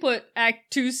since we put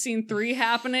Act 2, Scene 3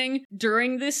 happening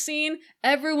during this scene,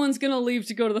 everyone's gonna leave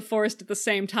to go to the forest at the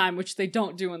same time, which they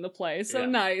don't do in the play. So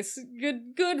nice.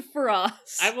 Good for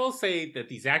us. I will say that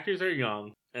these actors are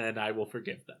young, and I will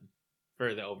forgive them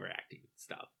for the overacting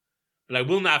stuff. But I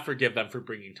will not forgive them for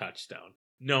bringing Touchstone.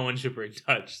 No one should bring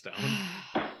Touchstone.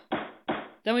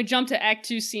 Then we jump to Act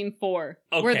 2, Scene 4,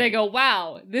 where Okay. they go,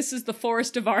 wow, this is the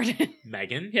Forest of Arden.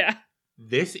 Megan? Yeah.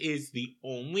 This is the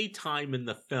only time in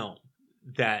the film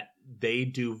that they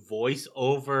do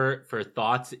voiceover for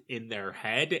thoughts in their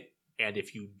head. And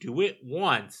if you do it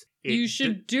once, You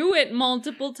should do it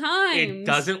multiple times. It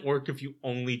doesn't work if you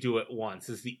only do it once.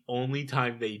 It's the only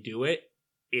time they do it.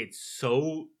 It's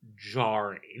so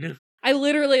jarring. I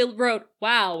literally wrote,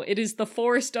 wow, it is the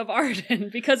Forest of Arden,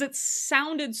 because it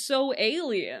sounded so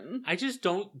alien. I just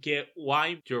don't get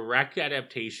why direct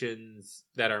adaptations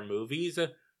that are movies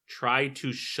try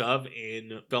to shove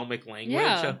in filmic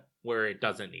language where it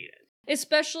doesn't need it.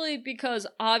 Especially because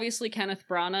obviously Kenneth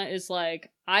Branagh is like,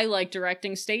 I like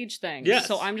directing stage things. Yes.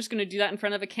 So I'm just going to do that in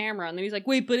front of a camera. And then he's like,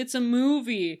 wait, but it's a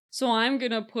movie. So I'm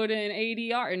going to put in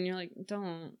ADR. And you're like,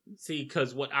 don't. See,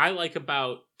 because what I like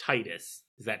about Titus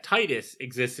is that Titus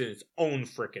exists in its own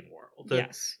freaking world.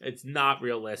 Yes. It's not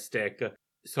realistic.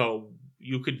 So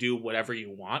you could do whatever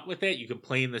you want with it. You can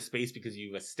play in the space because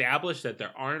you've established that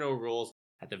there are no rules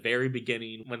at the very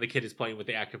beginning when the kid is playing with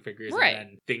the action figures, Right. and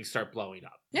then things start blowing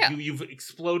up. Yeah. You've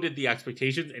exploded the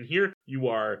expectations, and here you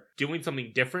are doing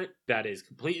something different that is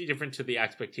completely different to the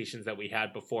expectations that we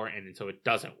had before, and so it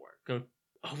doesn't work.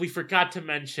 Oh, we forgot to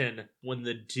mention when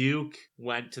the Duke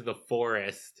went to the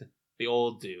forest, the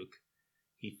old Duke,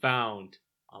 he found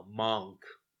a monk,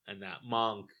 and that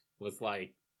monk was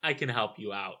like, I can help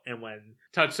you out. And when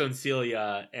Touchstone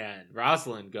Celia and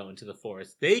Rosalind go into the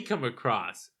forest, they come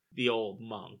across the old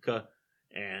monk,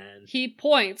 and He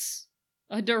points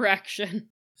a direction.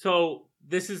 so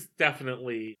this is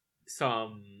definitely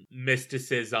some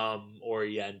mysticism,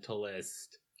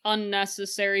 orientalist.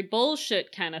 Unnecessary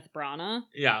bullshit, Kenneth Branagh.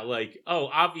 Yeah, like, oh,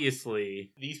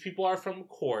 obviously, these people are from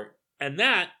court, and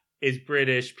that is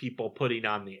British people putting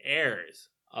on the airs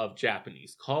of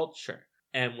Japanese culture.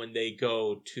 And when they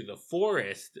go to the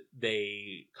forest,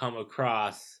 they come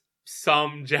across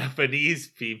some Japanese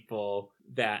people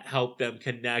that help them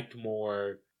connect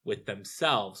more with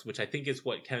themselves, which I think is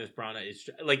what Kenneth Branagh is.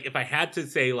 Like, if I had to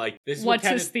say, like, this is What's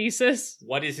his thesis?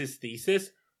 What is his thesis?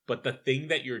 But the thing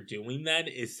that you're doing then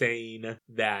is saying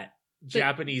that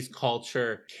Japanese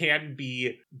culture can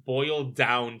be boiled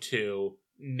down to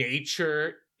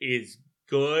nature is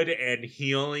good and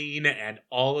healing, and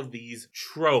all of these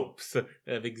tropes that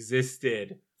have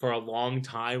existed for a long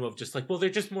time of just like, well, they're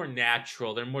just more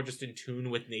natural. They're more just in tune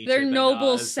with nature. They're than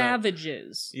noble us.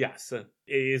 savages. Yes. It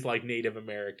is like Native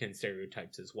American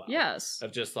stereotypes as well. Yes.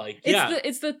 Of just like,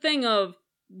 It's the thing of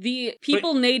the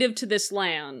people native to this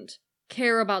land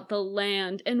care about the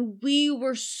land, and we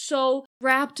were so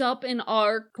wrapped up in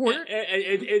our court.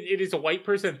 It is a white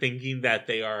person thinking that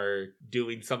they are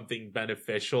doing something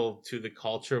beneficial to the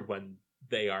culture when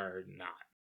they are not.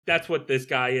 That's what this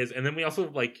guy is. And then we also,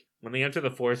 like, when they enter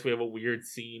the forest, we have a weird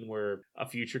scene where a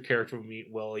future character will meet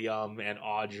William and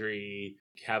Audrey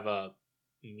have a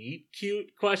meet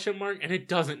cute ? And it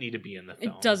doesn't need to be in the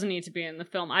film. It doesn't need to be in the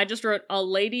film. I just wrote, a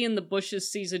lady in the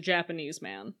bushes sees a Japanese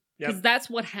man. Because that's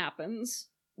what happens.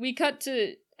 We cut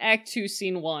to Act 2,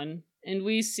 Scene 1, and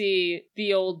we see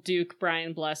the old Duke,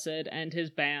 Brian Blessed, and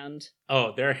his band.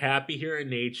 Oh, they're happy here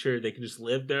in nature. They can just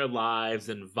live their lives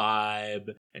and vibe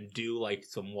and do, like,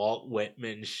 some Walt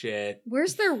Whitman shit.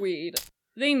 Where's their weed?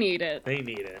 They need it. They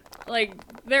need it. Like,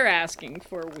 they're asking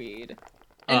for weed.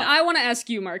 And I want to ask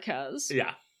you, Marquez.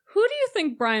 Yeah. Who do you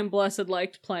think Brian Blessed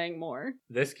liked playing more?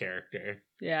 This character.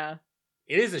 Yeah.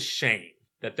 It is a shame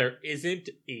that there isn't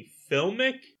a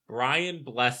filmic Brian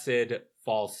Blessed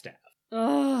Falstaff.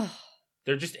 Ugh.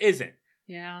 There just isn't.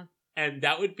 Yeah. And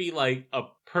that would be, like, a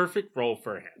perfect role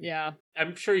for him. Yeah.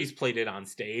 I'm sure he's played it on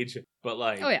stage, but,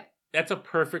 like, Oh, yeah. that's a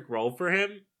perfect role for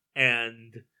him.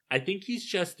 And I think he's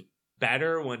just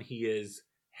better when he is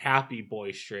happy,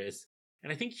 boisterous.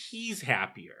 And I think he's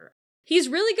happier. He's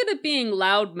really good at being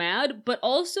loud mad, but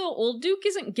also old Duke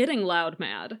isn't getting loud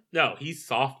mad. No, he's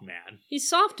soft mad. He's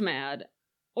soft mad.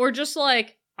 Or just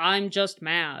like, I'm just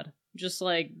mad. Just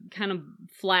like, kind of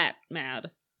flat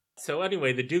mad. So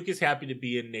anyway, the Duke is happy to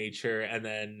be in nature, and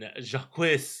then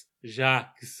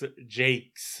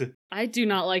Jakes. I do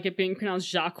not like it being pronounced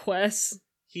Jacques.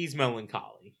 He's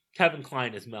melancholy. Kevin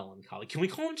Kline is melancholy. Can we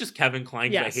call him just Kevin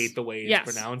Kline? Because Yes. I hate the way it's Yes.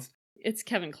 pronounced. It's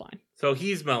Kevin Kline. So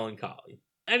he's melancholy.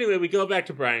 Anyway, we go back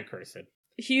to Brian Curson.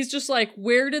 He's just like,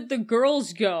 where did the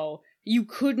girls go? You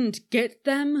couldn't get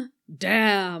them?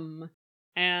 Damn.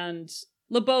 And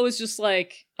LeBeau is just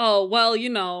like, oh, well, you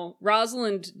know,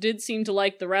 Rosalind did seem to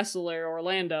like the wrestler,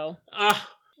 Orlando. Ah,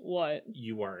 What?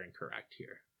 you are incorrect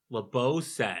here. LeBeau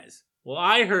says Well,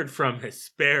 I heard from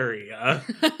Hesperia,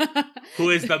 who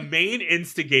is the main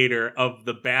instigator of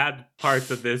the bad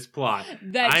parts of this plot.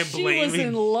 That I'm she was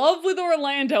in blaming- love with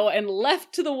Orlando and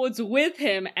left to the woods with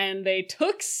him, and they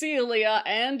took Celia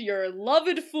and your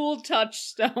loved fool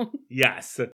Touchstone.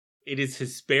 Yes, it is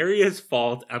Hesperia's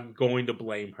fault. I'm going to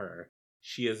blame her.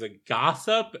 She is a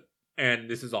gossip, and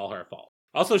this is all her fault.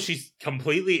 Also, she's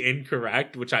completely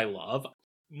incorrect, which I love.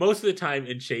 Most of the time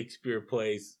in Shakespeare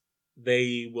plays,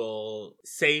 they will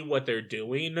say what they're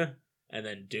doing and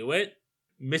then do it.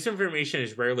 Misinformation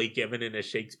is rarely given in a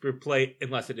Shakespeare play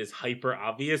unless it is hyper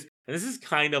obvious. And this is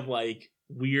kind of like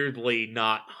weirdly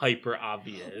not hyper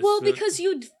obvious. Well, because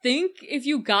you'd think if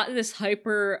you got this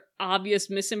hyper obvious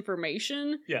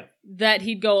misinformation, Yeah. that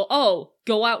he'd go, oh,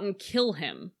 go out and kill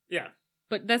him. Yeah.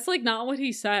 But that's like not what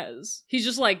he says. He's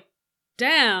just like,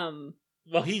 damn.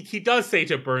 Well, he does say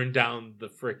to burn down the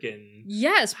frickin'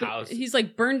 Yes, but house. he's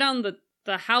like, burn down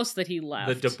the house that he left.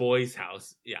 The Du Bois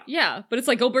house. Yeah. Yeah, but it's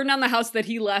like, go burn down the house that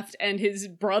he left and his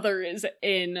brother is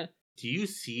in. Do you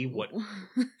see what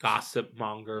gossip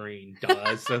mongering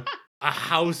does? A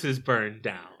house is burned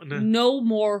down. No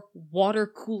more water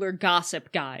cooler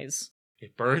gossip, guys.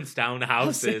 It burns down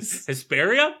houses. Houses.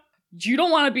 Hesperia? You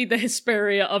don't want to be the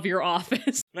Hesperia of your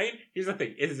office. Right? Here's the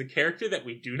thing. It is a character that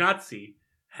we do not see,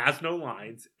 has no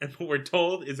lines, and what we're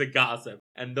told is a gossip.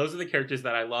 And those are the characters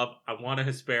that I love. I want a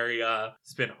Hesperia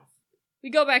spinoff. We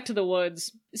go back to the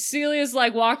woods. Celia's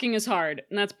like, walking is hard,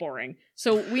 and that's boring.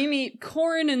 So we meet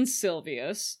Corin and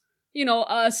Silvius. You know,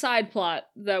 a side plot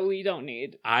that we don't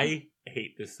need. I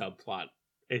hate this subplot.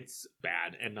 It's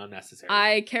bad and unnecessary.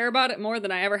 I care about it more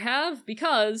than I ever have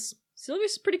because Silvius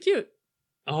is pretty cute.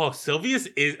 Oh, Silvius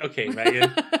is... Okay,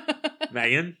 Megan.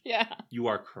 Megan, Yeah. you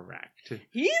are correct.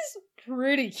 He's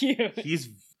pretty cute. He's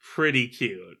pretty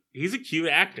cute. He's a cute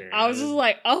actor. I was just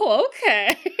like, oh,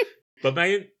 okay. But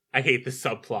Megan, I hate the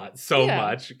subplot so Yeah.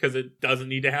 much because it doesn't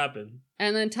need to happen.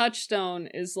 And then Touchstone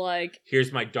is like,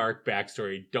 Here's my dark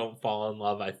backstory. Don't fall in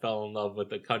love. I fell in love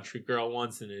with a country girl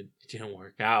once and it didn't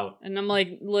work out. and I'm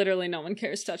like, literally no one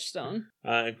cares Touchstone.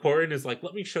 And Corin is like,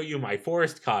 let me show you my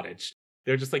forest cottage.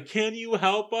 They're just like, can you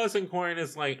help us? And Corin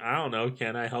is like, I don't know,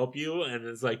 can I help you? And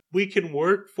it's like, we can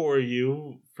work for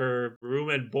you for room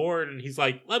and board. And he's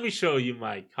like, let me show you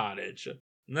my cottage.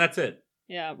 And that's it.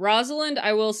 Yeah, Rosalind,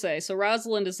 I will say. So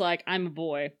Rosalind is like, I'm a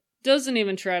boy. Doesn't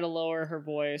even try to lower her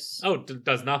voice. Oh,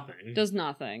 does nothing. Does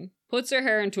nothing. Puts her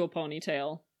hair into a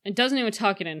ponytail. And doesn't even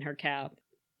tuck it in her cap.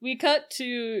 We cut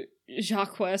to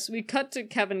Jacques. We cut to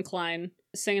Kevin Kline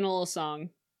singing a little song.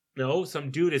 No,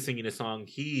 some dude is singing a song.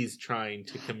 He's trying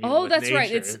to commune Oh, with that's nature.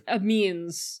 right. It's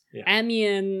Amiens. Yeah.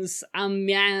 Amiens.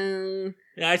 Amiens.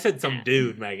 Yeah, I said some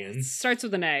dude, Megan. Starts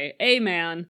with an A. A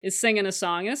man is singing a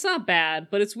song. And it's not bad,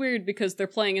 but it's weird because they're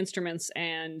playing instruments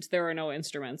and there are no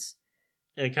instruments.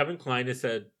 And Kevin Kline has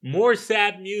said, more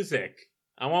sad music.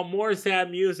 I want more sad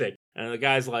music. And the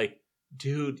guy's like,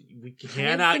 dude, we I've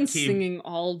cannot been keep... singing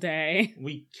all day.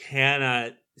 We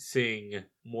cannot sing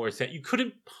more sad. You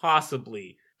couldn't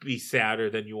possibly be sadder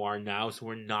than you are now, so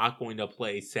we're not going to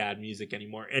play sad music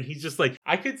anymore. And he's just like,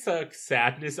 I could suck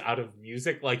sadness out of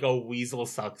music like a weasel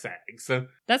sucks eggs.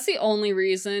 That's the only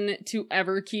reason to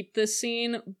ever keep this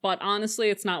scene, but honestly,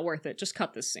 it's not worth it. Just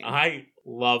cut this scene. I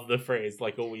love the phrase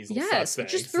like a weasel Yes, sucks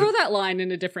eggs. just throw that line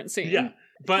in a different scene. Yeah,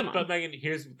 Come on. but Megan,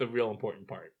 here's the real important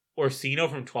part. Orsino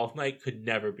from 12th Night could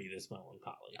never be this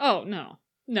melancholy. Oh, no.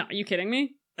 No, are you kidding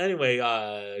me? Anyway,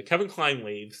 Kevin Kline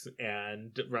leaves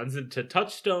and runs into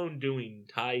Touchstone doing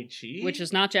Tai Chi. Which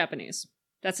is not Japanese.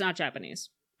 That's not Japanese.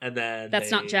 And then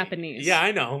That's not Japanese. Yeah,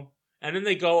 I know. And then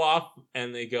they go off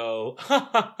and they go, ha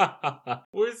ha ha ha ha.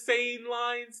 We're saying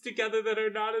lines together that are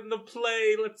not in the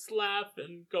play. Let's laugh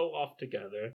and go off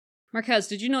together. Marquez,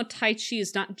 did you know Tai Chi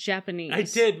is not Japanese? I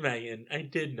did, Megan. I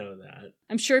did know that.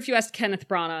 I'm sure if you asked Kenneth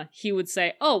Branagh, he would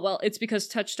say, oh, well, it's because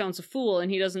Touchstone's a fool and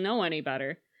he doesn't know any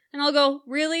better. And I'll go,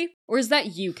 really? Or is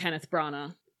that you, Kenneth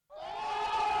Branagh?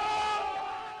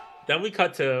 Then we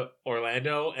cut to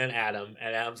Orlando and Adam,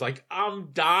 and Adam's like,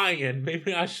 I'm dying.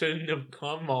 Maybe I shouldn't have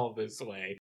come all this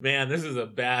way. Man, this is a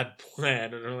bad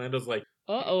plan. And Orlando's like,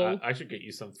 Uh-oh. I should get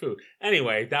you some food.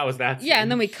 Anyway, that was that scene. Yeah, and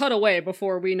then we cut away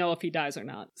before we know if he dies or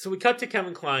not. So we cut to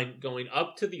Kevin Kline going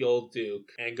up to the old Duke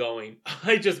and going,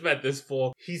 I just met this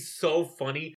fool. He's so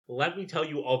funny. Let me tell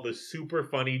you all the super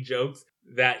funny jokes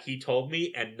that he told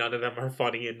me, and none of them are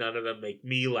funny and none of them make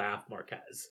me laugh,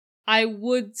 Marquez. I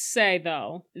would say,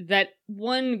 though, that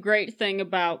one great thing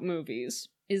about movies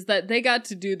is that they got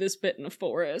to do this bit in a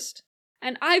forest.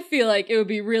 And I feel like it would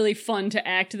be really fun to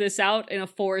act this out in a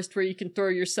forest where you can throw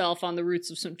yourself on the roots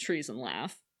of some trees and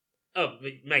laugh. Oh,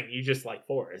 Meg, you just like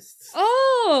forests.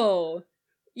 Oh!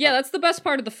 Yeah, that's the best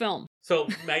part of the film. So,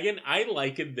 Megan, I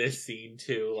liken this scene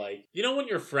to, like, you know when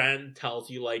your friend tells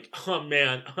you, like, oh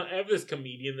man, I have this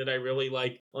comedian that I really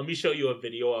like. Let me show you a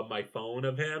video on my phone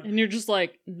of him. And you're just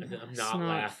like, no, I'm it's not not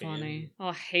laughing. funny. Oh,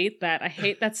 I hate that. I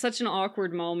hate that's such an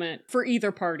awkward moment for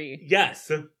either party.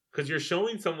 Yes, because you're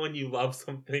showing someone you love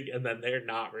something and then they're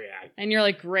not reacting. And you're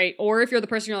like, great. Or if you're the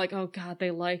person, you're like, oh god,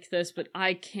 they like this, but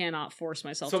I cannot force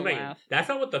myself to Megan, laugh. that's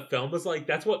not what the film was like.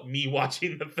 That's what me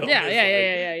watching the film Yeah,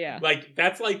 is yeah. Like,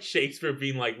 that's like Shakespeare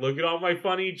being like, look at all my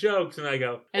funny jokes. And I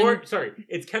go,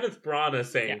 it's Kenneth Branagh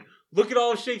saying, look at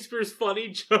all of Shakespeare's funny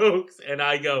jokes. And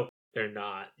I go, they're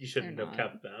not. You shouldn't have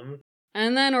kept them.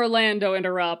 And then Orlando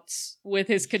interrupts with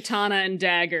his katana and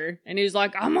dagger. And he's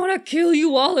like, I'm gonna kill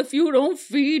you all if you don't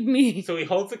feed me. So he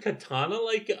holds a katana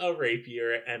like a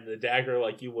rapier and the dagger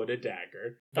like you would a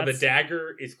dagger. But the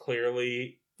dagger is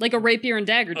clearly... like a rapier and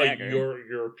dagger. Your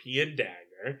European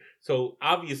dagger. So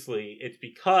obviously, it's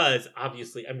because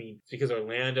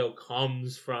Orlando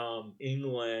comes from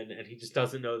England and he just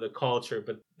doesn't know the culture.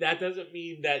 But that doesn't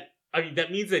mean that...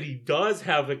 that means that he does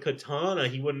have a katana.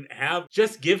 He wouldn't have...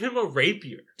 Just give him a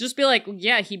rapier. Just be like,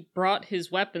 yeah, he brought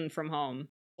his weapon from home.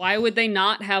 Why would they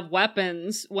not have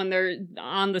weapons when they're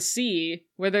on the sea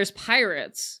where there's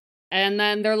pirates? And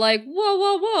then they're like,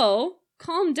 whoa,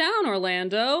 calm down,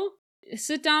 Orlando.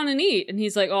 Sit down and eat. And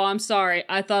he's like, oh, I'm sorry.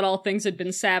 I thought all things had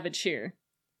been savage here.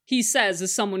 He says,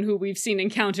 as someone who we've seen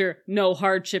encounter no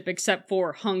hardship except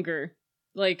for hunger.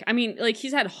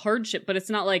 He's had hardship, but it's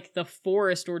not like the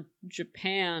forest or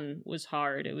Japan was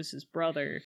hard. It was his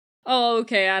brother. Oh,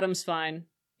 okay, Adam's fine.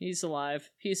 He's alive.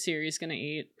 He's here. He's gonna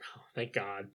eat. Oh, thank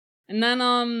God. And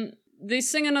then, they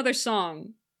sing another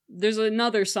song. There's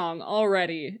another song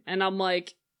already. And I'm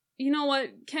like, you know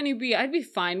what, Kenny B, I'd be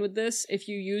fine with this if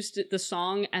you used the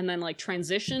song and then,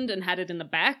 transitioned and had it in the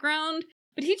background.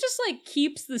 But he just,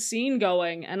 keeps the scene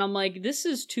going. And I'm like, this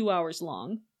is 2 hours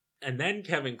long. And then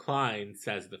Kevin Kline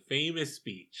says the famous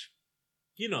speech.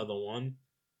 You know the one.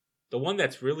 The one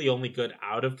that's really only good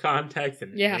out of context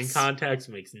and in context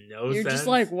makes no sense. You're just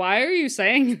like, why are you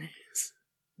saying this?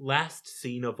 Last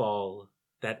scene of all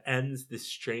that ends this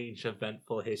strange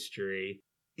eventful history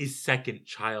is second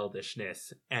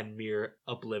childishness and mere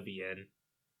oblivion.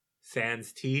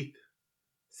 Sans teeth,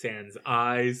 sans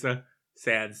eyes,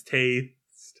 sans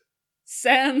taste.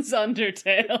 Sans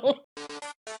Undertale.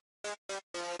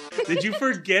 Did you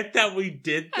forget that we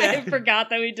did that? I forgot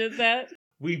that we did that.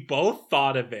 We both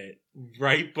thought of it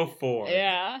right before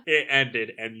it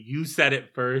ended, and you said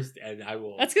it first, and I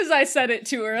will... That's because I said it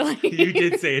too early. You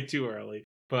did say it too early,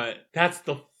 but that's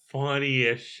the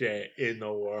funniest shit in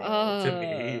the world to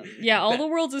me. Yeah, All the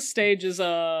World's a Stage is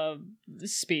a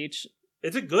speech.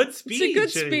 It's a good speech.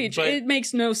 It's a good speech. It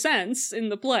makes no sense in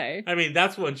the play. I mean,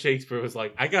 that's when Shakespeare was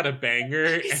like, I got a banger.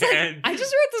 And I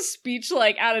just wrote the speech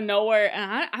out of nowhere,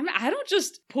 and I don't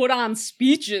just put on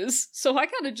speeches, so I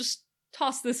gotta just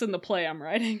toss this in the play I'm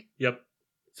writing. Yep.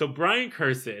 So Brian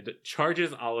Cursed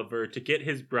charges Oliver to get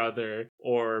his brother,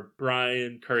 or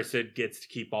Brian Cursed gets to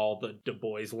keep all the Du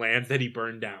Bois lands that he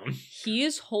burned down. He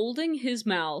is holding his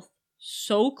mouth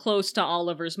so close to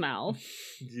Oliver's mouth.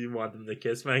 Do you want them to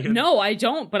kiss, Megan? No, I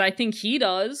don't, but I think he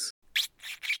does.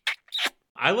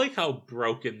 I like how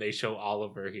broken they show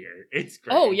Oliver here. It's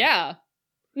great. Oh, yeah.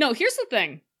 No, here's the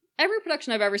thing. Every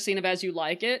production I've ever seen of As You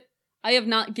Like It, I have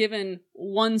not given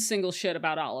one single shit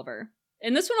about Oliver.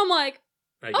 In this one, I'm like,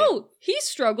 he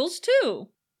struggles too.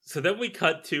 So then we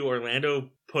cut to Orlando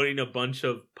putting a bunch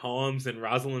of poems and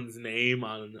Rosalind's name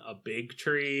on a big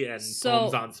tree and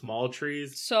poems on small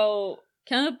trees. So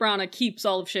Kenneth Branagh keeps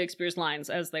all of Shakespeare's lines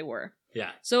as they were.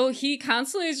 Yeah. So he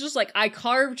constantly is just like, I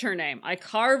carved her name. I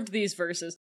carved these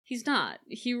verses. He's not.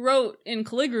 He wrote in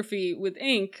calligraphy with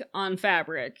ink on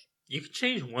fabric. You could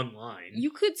change one line.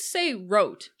 You could say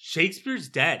wrote. Shakespeare's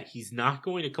dead. He's not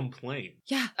going to complain.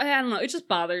 Yeah, I don't know. It just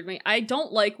bothered me. I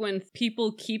don't like when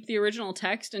people keep the original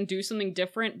text and do something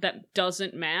different that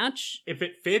doesn't match. If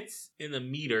it fits in the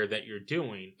meter that you're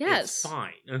doing, it's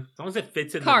fine. As long as it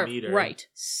fits in Carved, the meter. Right.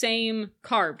 Same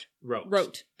carved.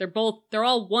 Wrote. They're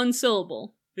all one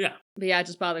syllable. Yeah. But yeah, it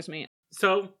just bothers me.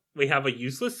 So we have a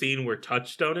useless scene where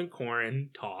Touchstone and Corin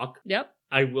talk. Yep.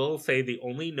 I will say the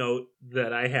only note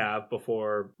that I have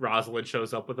before Rosalind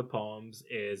shows up with the poems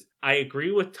is, I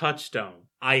agree with Touchstone.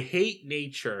 I hate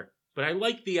nature, but I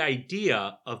like the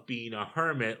idea of being a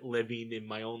hermit living in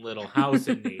my own little house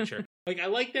in nature. I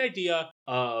like the idea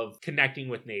of connecting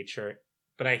with nature,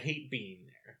 but I hate being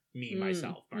there.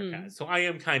 Myself, Marquez. So I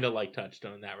am kind of like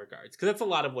Touchstone in that regards, because that's a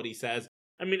lot of what he says.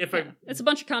 I mean, it's a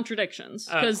bunch of contradictions,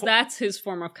 because that's his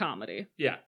form of comedy.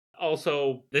 Yeah.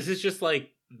 Also, this is just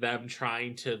them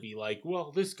trying to be like,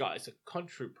 well, this guy's a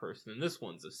country person and this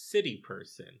one's a city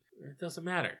person. It doesn't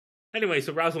matter. Anyway,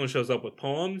 so Rosalind shows up with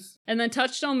poems. And then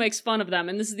Touchstone makes fun of them,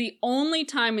 and this is the only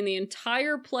time in the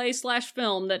entire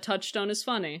play/film that Touchstone is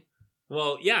funny.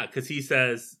 Well, yeah, because he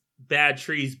says bad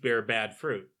trees bear bad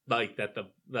fruit. Like that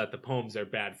the poems are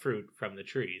bad fruit from the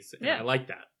trees. And I like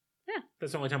that. Yeah.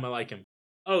 That's the only time I like him.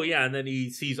 Oh, yeah, and then he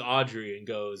sees Audrey and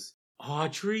goes,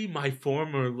 Audrey, my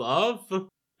former love?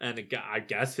 And I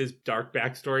guess his dark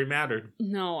backstory mattered.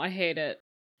 No, I hate it.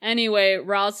 Anyway,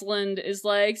 Rosalind is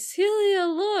like, Celia,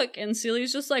 look. And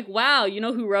Celia's just like, wow, you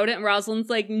know who wrote it? And Rosalind's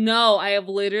like, no, I have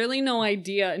literally no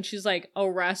idea. And she's like, a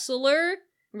wrestler?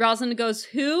 Rosalind goes,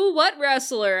 who? What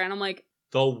wrestler? And I'm like,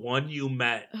 the one you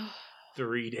met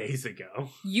 3 days ago.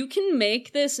 You can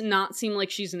make this not seem like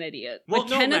she's an idiot. Well,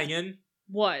 like, no, Kenneth... Megan.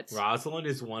 What? Rosalind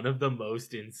is one of the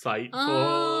most insightful.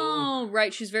 Oh,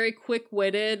 right. She's very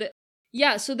quick-witted.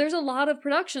 Yeah, so there's a lot of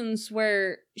productions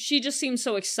where she just seems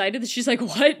so excited that she's like,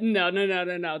 what?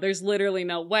 No. There's literally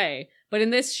no way. But in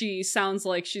this, she sounds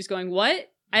like she's going,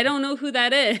 what? I don't know who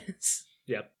that is.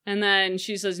 Yep. And then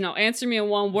she says, no, answer me in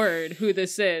one word who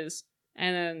this is.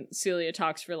 And then Celia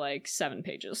talks for like 7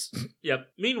 pages. Yep.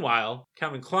 Meanwhile,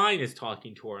 Kevin Kline is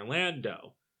talking to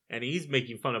Orlando. And he's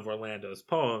making fun of Orlando's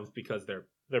poems because they're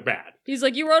bad. He's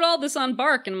like, you wrote all this on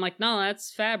bark. And I'm like, no,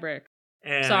 that's fabric.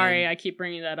 And sorry, I keep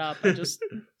bringing that up. I just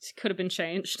could have been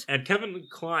changed. And Kevin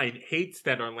Kline hates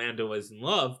that Orlando is in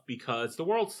love because the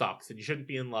world sucks, and you shouldn't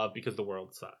be in love because the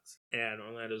world sucks. And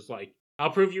Orlando's like,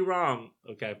 I'll prove you wrong.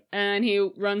 Okay. And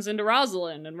he runs into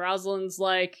Rosalind, and Rosalind's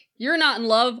like, you're not in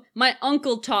love. My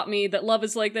uncle taught me that love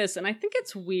is like this. And I think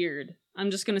it's weird. I'm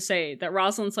just gonna say that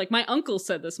Rosalind's like, my uncle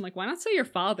said this. I'm like, why not say your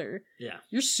father? Yeah.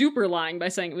 You're super lying by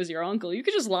saying it was your uncle. You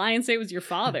could just lie and say it was your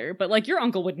father, but like, your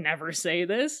uncle would never say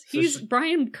this. He's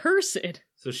Brian Cursed.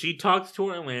 So she talks to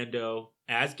Orlando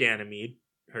as Ganymede,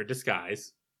 her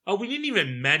disguise. Oh, we didn't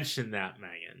even mention that,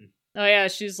 Megan. Oh yeah,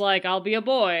 she's like, I'll be a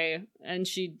boy. And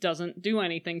she doesn't do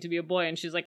anything to be a boy. And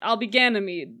she's like, I'll be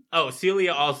Ganymede. Oh,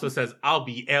 Celia also says, I'll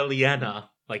be Aliena.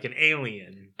 Like an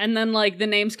alien. And then, like, the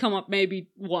names come up maybe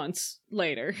once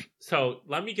later. So,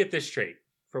 let me get this straight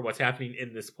for what's happening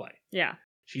in this play. Yeah.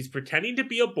 She's pretending to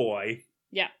be a boy.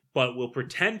 Yeah. But will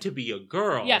pretend to be a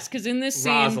girl. Yes, because in this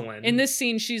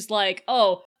scene, she's like,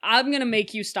 oh, I'm gonna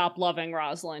make you stop loving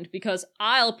Rosalind because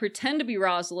I'll pretend to be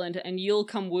Rosalind and you'll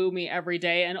come woo me every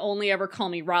day and only ever call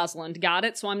me Rosalind. Got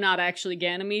it? So I'm not actually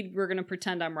Ganymede. We're gonna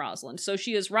pretend I'm Rosalind. So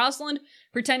she is Rosalind,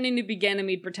 pretending to be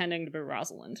Ganymede, pretending to be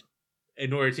Rosalind.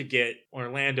 In order to get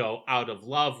Orlando out of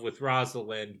love with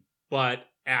Rosalind, but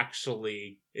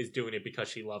actually is doing it because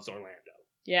she loves Orlando.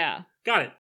 Yeah. Got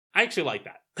it. I actually like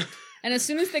that. And as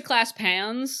soon as they clasp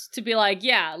hands to be like,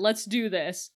 yeah, let's do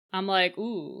this, I'm like,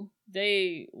 ooh,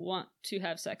 they want to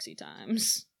have sexy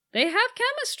times. They have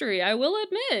chemistry, I will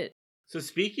admit. So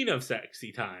speaking of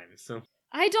sexy times...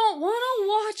 I don't want to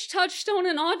watch Touchstone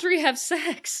and Audrey have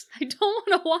sex. I don't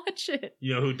want to watch it.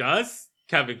 You know who does?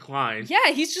 Kevin Kline.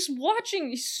 Yeah, he's just watching,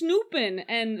 he's snooping,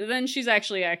 and then she's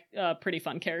actually a pretty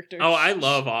fun character. Oh, I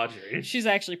love Audrey. She's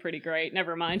actually pretty great.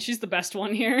 Never mind, she's the best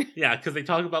one here. Yeah, because they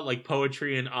talk about, like,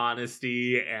 poetry and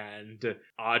honesty, and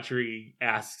Audrey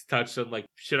asks Touchstone, like,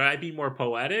 should I be more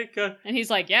poetic? And he's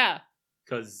like, yeah.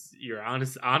 Because you're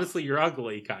honestly, you're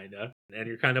ugly, kinda, and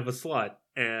you're kind of a slut.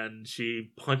 And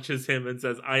she punches him and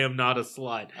says, I am not a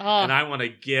slut. And I want a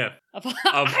gif of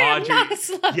Audrey. Not a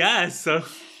slut. Yes.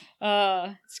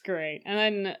 It's great. And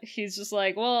then he's just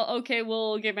like, well, okay,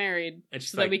 we'll get married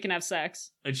so that we can have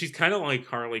sex. And she's kind of like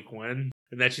Harley Quinn.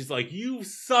 And that she's like, you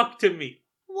suck to me.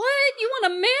 What? You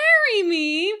want to marry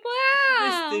me?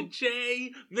 Wow. Mr.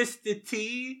 J, Mr.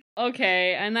 T.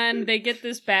 Okay, and then they get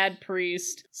this bad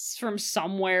priest from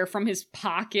somewhere, from his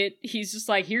pocket. He's just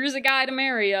like, here's a guy to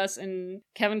marry us. And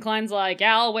Kevin Kline's like,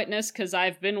 yeah, I'll witness, because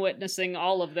I've been witnessing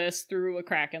all of this through a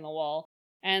crack in the wall.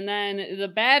 And then the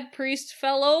bad priest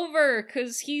fell over,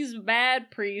 because he's a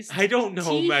bad priest. I don't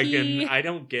know, Megan. I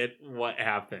don't get what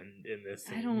happened in this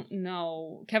scene. I don't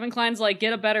know. Kevin Kline's like,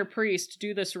 get a better priest,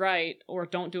 do this right, or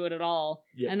don't do it at all.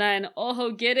 Yeah. And then,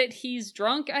 oh, get it? He's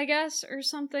drunk, I guess, or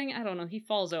something? I don't know. He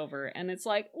falls over, and it's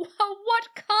like, what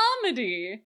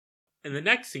comedy? In the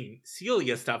next scene,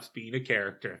 Celia stops being a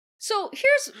character. So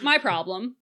here's my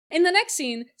problem. In the next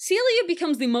scene, Celia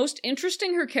becomes the most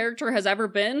interesting her character has ever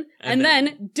been, and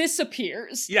then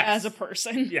disappears as a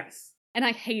person. Yes. And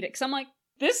I hate it, because I'm like,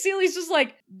 this Celia's just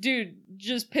like, dude,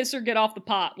 just piss or get off the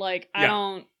pot. Like, I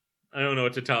don't know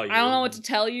what to tell you. I don't know what to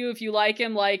tell you. If you like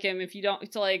him, like him. If you don't,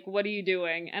 it's like, what are you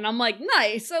doing? And I'm like,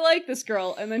 nice, I like this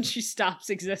girl. And then she stops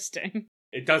existing.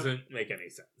 It doesn't make any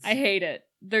sense. I hate it.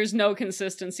 There's no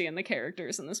consistency in the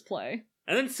characters in this play.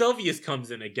 And then Sylvius comes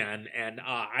in again, and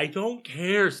I don't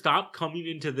care. Stop coming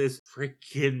into this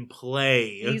freaking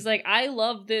play. He's like, I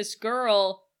love this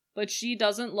girl, but she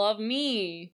doesn't love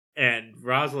me. And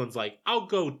Rosalind's like, I'll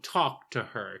go talk to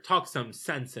her, talk some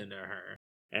sense into her.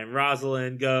 And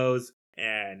Rosalind goes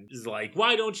and is like,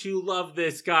 why don't you love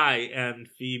this guy? And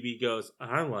Phoebe goes,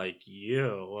 I like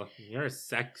you. You're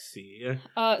sexy.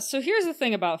 So here's the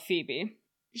thing about Phoebe.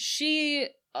 She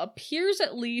appears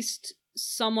at least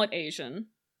somewhat Asian,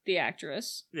 the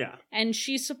actress. Yeah. And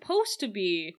she's supposed to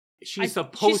be... She's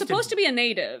supposed to be a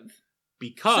native.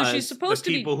 Because so she's supposed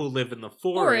the to people who live in the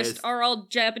forest are all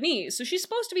Japanese. So she's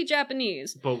supposed to be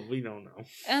Japanese. But we don't know.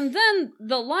 And then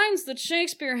the lines that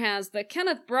Shakespeare has that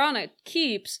Kenneth Branagh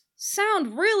keeps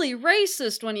sound really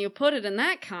racist when you put it in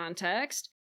that context.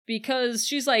 Because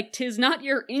she's like, 'tis not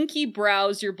your inky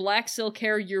brows, your black silk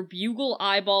hair, your bugle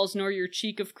eyeballs, nor your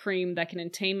cheek of cream that can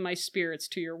attain my spirits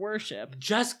to your worship.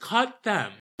 Just cut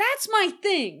them. That's my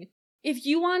thing. If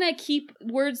you want to keep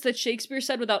words that Shakespeare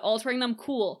said without altering them,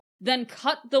 cool. Then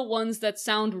cut the ones that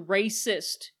sound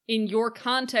racist in your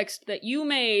context that you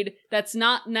made that's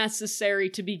not necessary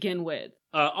to begin with.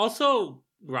 Also,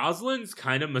 Rosalind's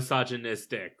kind of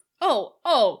misogynistic.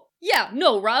 Yeah,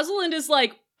 no, Rosalind is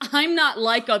like, I'm not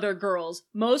like other girls.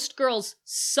 Most girls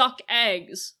suck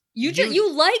eggs.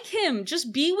 You like him.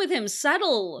 Just be with him.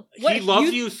 Settle. He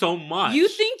loves you so much. You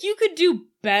think you could do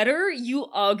better, you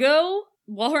uggo?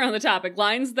 While we're on the topic,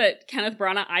 lines that Kenneth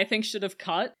Branagh I think should have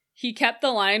cut. He kept the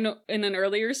line in an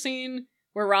earlier scene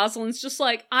where Rosalind's just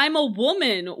like, I'm a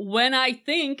woman. When I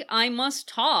think, I must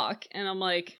talk. And I'm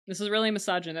like, this is really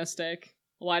misogynistic.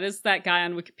 Why does that guy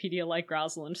on Wikipedia like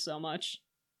Rosalind so much?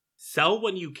 Sell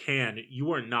when you can.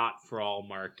 You are not for all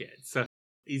markets.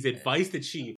 Is advice that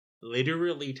she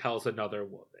literally tells another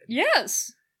woman.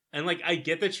 Yes. And like, I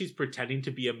get that she's pretending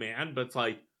to be a man, but it's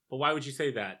like, but why would you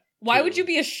say that? Why would you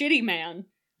be a shitty man?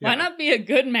 Yeah. Why not be a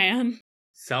good man?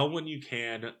 Sell when you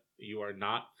can. You are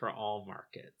not for all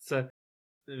markets.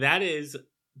 That is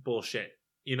bullshit.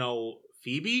 You know,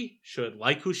 Phoebe should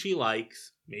like who she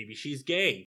likes. Maybe she's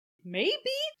gay. Maybe?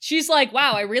 She's like,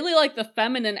 wow, I really like the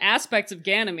feminine aspects of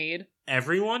Ganymede.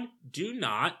 Everyone, do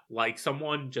not like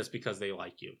someone just because they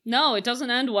like you. No, it doesn't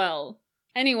end well.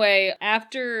 Anyway,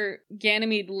 after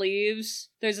Ganymede leaves,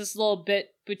 there's this little bit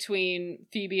between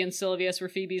Phoebe and Sylvius where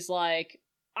Phoebe's like,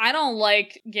 I don't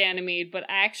like Ganymede, but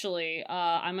actually,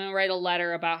 I'm gonna write a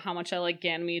letter about how much I like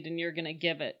Ganymede and you're gonna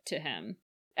give it to him.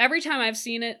 Every time I've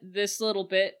seen it, this little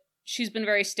bit, she's been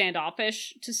very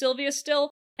standoffish to Sylvius still.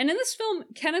 And in this film,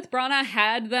 Kenneth Branagh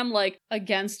had them, like,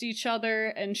 against each other,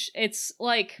 and it's,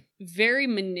 like, very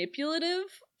manipulative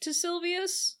to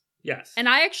Sylvius. Yes. And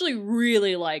I actually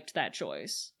really liked that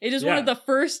choice. It is one of the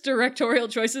first directorial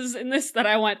choices in this that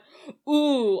I went,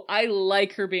 ooh, I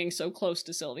like her being so close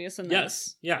to Sylvius in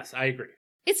this. Yes, I agree.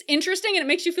 It's interesting and it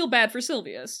makes you feel bad for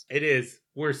Sylvius. It is.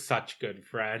 We're such good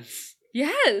friends.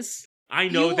 Yes. I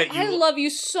know that you... I love you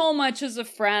so much as a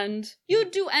friend.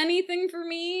 You'd do anything for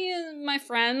me, my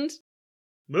friend.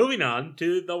 Moving on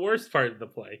to the worst part of the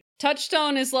play.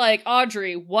 Touchstone is like,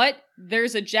 Audrey, what?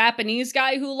 There's a Japanese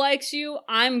guy who likes you?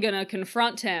 I'm gonna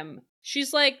confront him.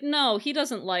 She's like, no, he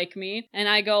doesn't like me. And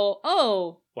I go,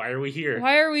 oh. Why are we here?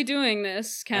 Why are we doing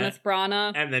this, Kenneth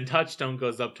Branagh? And then Touchstone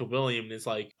goes up to William and is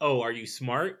like, oh, are you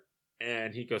smart?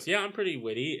 And he goes, yeah, I'm pretty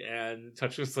witty. And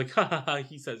Touchstone's like, ha ha ha,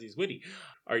 he says he's witty.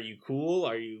 Are you cool?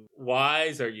 Are you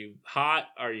wise? Are you hot?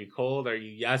 Are you cold? Are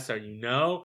you yes? Are you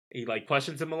no? He, like,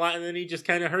 questions him a lot, and then he just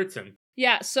kind of hurts him.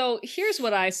 Yeah, so here's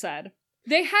what I said.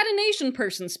 They had an Asian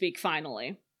person speak,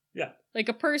 finally. Yeah. Like,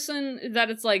 a person that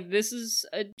it's like, this is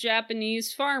a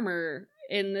Japanese farmer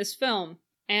in this film.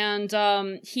 And,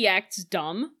 he acts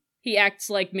dumb. He acts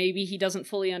like maybe he doesn't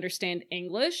fully understand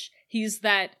English. He's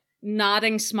that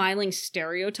nodding, smiling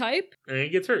stereotype. And he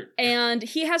gets hurt. And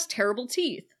he has terrible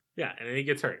teeth. Yeah, and then he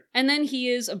gets hurt. And then he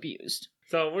is abused.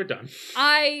 So, we're done.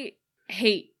 I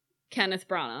hate Kenneth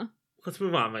Branagh. Let's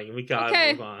move on, Megan. We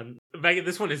gotta move on. Megan,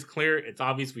 this one is clear. It's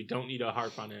obvious we don't need to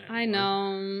harp on it anymore. I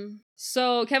know.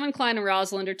 So Kevin Kline and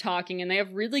Rosalind are talking, and they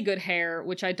have really good hair,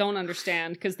 which I don't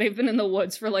understand, because they've been in the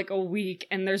woods for like a week,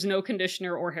 and there's no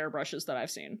conditioner or hairbrushes that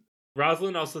I've seen.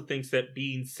 Rosalind also thinks that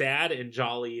being sad and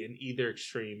jolly in either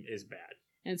extreme is bad.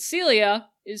 And Celia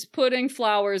is putting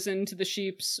flowers into the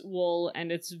sheep's wool,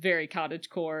 and it's very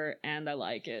cottagecore, and I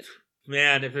like it.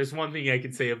 Man, if there's one thing I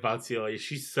can say about Celia,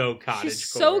 she's so cottagecore. She's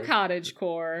so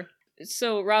cottagecore.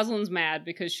 So Rosalind's mad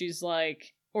because she's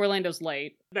like, Orlando's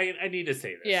late. I need to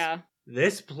say this. Yeah.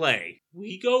 This play,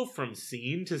 we go from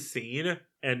scene to scene,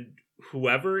 and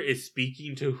whoever is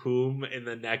speaking to whom in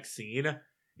the next scene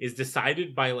is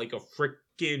decided by like a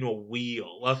freaking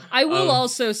wheel. I will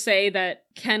also say that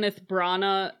Kenneth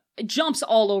Branagh jumps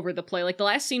all over the play. Like, the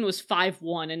last scene was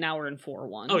 5-1 and now we're in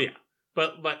 4-1. Oh, yeah.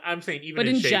 But I'm saying even But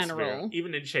in in Shakespeare, general.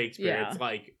 even in Shakespeare, Yeah. it's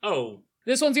like, oh,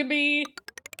 This one's gonna be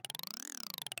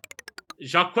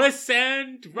Jacques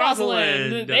and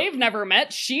Rosalind. They've never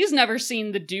met. She's never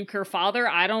seen the Duke, her father.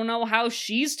 I don't know how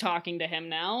she's talking to him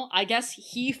now. I guess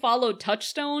he followed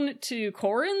Touchstone to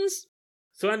Corin's?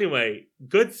 So anyway,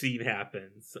 good scene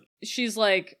happens. She's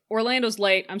like, Orlando's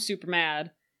late, I'm super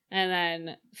mad. And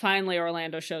then finally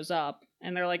Orlando shows up.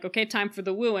 And they're like, okay, time for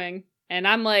the wooing. And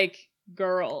I'm like,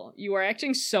 girl, you are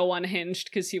acting so unhinged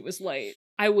because he was late.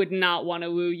 I would not want to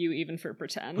woo you even for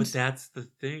pretend. But that's the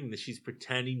thing, that she's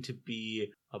pretending to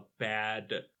be a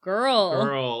bad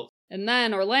girl. And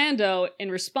then Orlando, in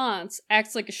response,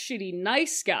 acts like a shitty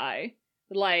nice guy.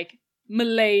 Like,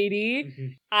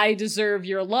 milady, I deserve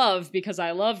your love because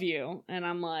I love you. And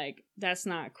I'm like, that's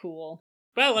not cool.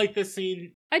 But I like this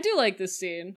scene. I do like this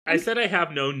scene. I said I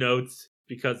have no notes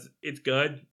because it's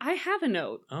good. I have a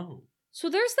note. Oh. So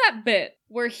there's that bit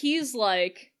where he's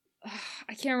like,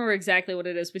 I can't remember exactly what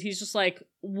it is, but he's just like,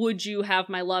 would you have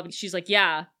my love? And she's like,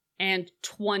 yeah, and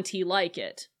 20 like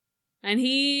it. And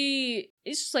he's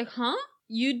just like, huh?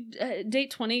 You'd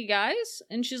date 20 guys?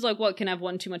 And she's like, what, can have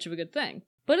one too much of a good thing?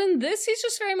 But in this, he's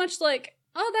just very much like,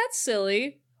 oh, that's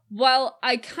silly. While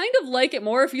I kind of like it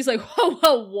more if he's like,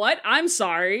 whoa, what? I'm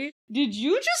sorry. Did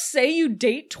you just say you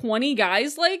date 20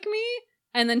 guys like me?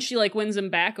 And then she, like, wins him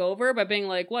back over by being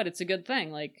like, what? It's a good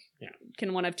thing. Like, yeah.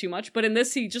 Can one have too much? But in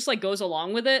this, he just, like, goes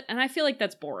along with it. And I feel like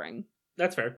that's boring.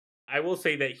 That's fair. I will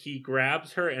say that he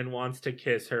grabs her and wants to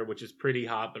kiss her, which is pretty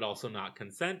hot, but also not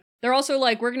consent. They're also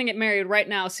like, we're going to get married right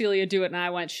now. Celia, do it. And I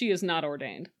went, she is not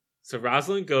ordained. So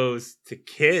Rosalind goes to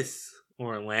kiss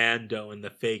Orlando in the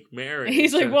fake marriage.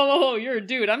 He's like, whoa, you're a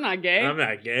dude. I'm not gay. I'm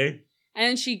not gay.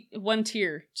 And one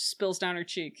tear just spills down her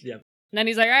cheek. Yep. And then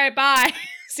he's like, all right, bye.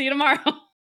 See you tomorrow.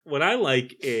 What I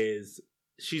like is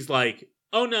she's like,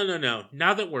 oh, no.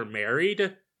 Now that we're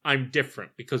married, I'm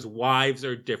different because wives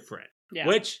are different. Yeah.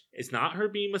 Which is not her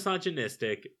being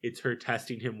misogynistic. It's her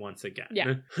testing him once again.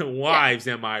 Yeah. Wives,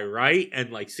 am I right?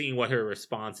 And like seeing what her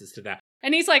response is to that.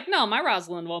 And he's like, no, my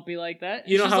Rosalind won't be like that.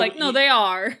 You know she's how, like, no, they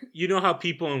are. You know how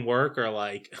people in work are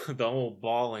like, the old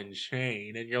ball and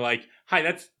chain. And you're like, hi,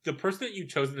 that's the person that you've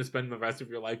chosen to spend the rest of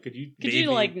your life. Could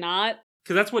you like not?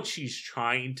 Because that's what she's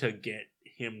trying to get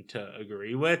him to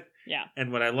agree with. Yeah.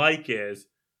 And what I like is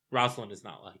Rosalind is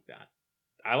not like that.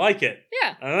 I like it.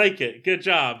 Yeah. I like it. Good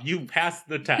job. You passed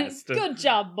the test. Good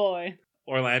job, boy.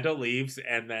 Orlando leaves,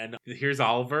 and then here's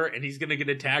Oliver, and he's gonna get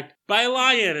attacked by a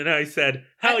lion. And I said,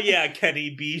 hell yeah,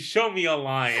 Kenny B, show me a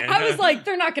lion. I was like,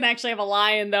 they're not gonna actually have a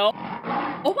lion, though.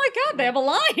 Oh my god, they have a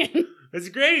lion. It's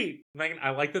great.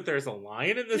 I like that there's a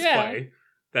lion in this play.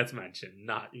 That's mentioned.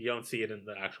 You don't see it in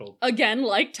the actual... Again,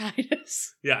 like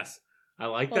Titus. Yes. I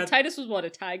like that. Titus was what,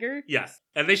 a tiger? Yes.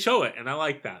 And they show it, and I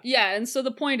like that. Yeah, and so the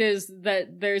point is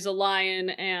that there's a lion,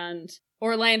 and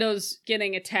Orlando's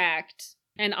getting attacked,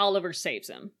 and Oliver saves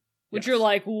him. Which you're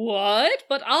like, what?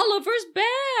 But Oliver's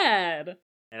bad!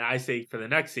 And I say, for the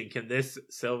next scene, can this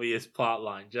Sylvia's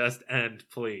plotline just end,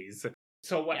 please?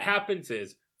 So what happens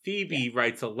is, Phoebe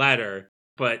writes a letter,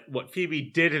 but what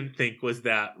Phoebe didn't think was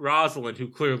that Rosalind, who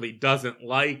clearly doesn't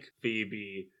like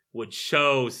Phoebe, would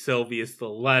show Sylvius the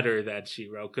letter that she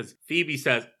wrote. Because Phoebe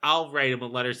says, I'll write him a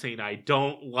letter saying I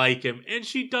don't like him. And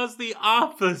she does the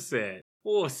opposite.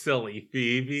 Oh, silly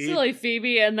Phoebe. Silly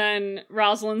Phoebe. And then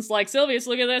Rosalind's like, Sylvius,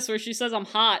 look at this, where she says I'm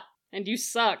hot and you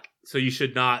suck. So you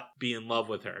should not be in love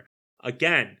with her.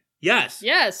 Again, yes.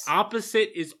 Opposite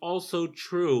is also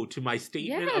true to my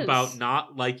statement about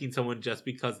not liking someone just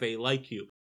because they like you.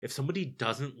 If somebody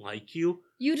doesn't like you,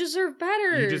 you deserve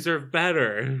better. You deserve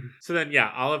better. So then,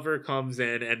 Oliver comes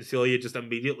in and Celia just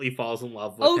immediately falls in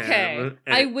love with him.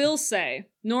 I will say,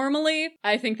 normally,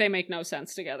 I think they make no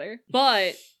sense together.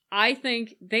 But I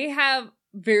think they have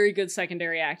very good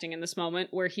secondary acting in this moment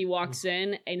where he walks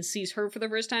in and sees her for the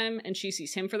first time and she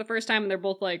sees him for the first time and they're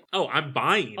both like, oh, I'm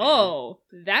buying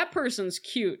it. That person's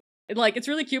cute. It's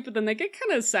really cute, but then they get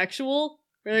kind of sexual.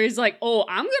 Where he's like, oh,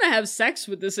 I'm gonna have sex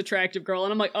with this attractive girl.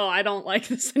 And I'm like, oh, I don't like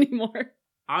this anymore.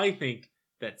 I think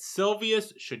that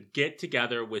Sylvius should get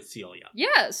together with Celia.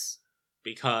 Yes.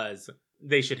 Because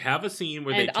they should have a scene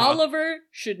where they talk. And Oliver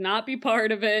should not be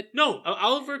part of it. No,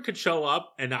 Oliver could show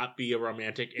up and not be a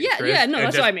romantic interest. Yeah, no,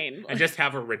 that's what I mean. And just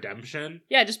have a redemption.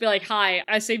 Yeah, just be like, hi,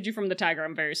 I saved you from the tiger.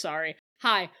 I'm very sorry.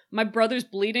 Hi, my brother's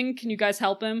bleeding. Can you guys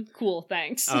help him? Cool,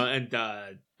 thanks. And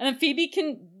then Phoebe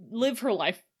can live her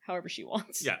life however she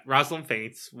wants. Yeah, Rosalind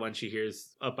faints when she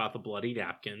hears about the bloody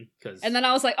napkin. And then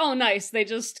I was like, oh, nice. They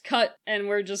just cut and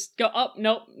we're just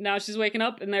nope. Now she's waking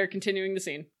up and they're continuing the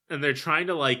scene. And they're trying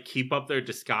to, like, keep up their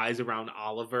disguise around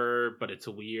Oliver, but it's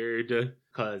weird.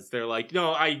 Because they're like,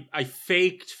 no, I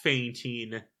faked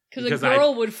fainting. Because a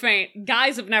girl would faint.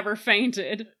 Guys have never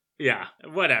fainted. Yeah,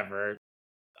 whatever.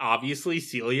 Obviously,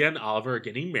 Celia and Oliver are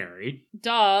getting married.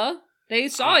 Duh. They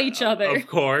saw each other. Of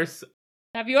course.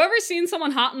 Have you ever seen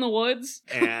someone hot in the woods?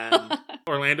 And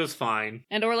Orlando's fine.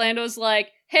 And Orlando's like,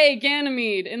 hey,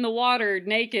 Ganymede, in the water,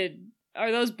 naked.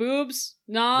 Are those boobs?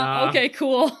 Nah. Okay,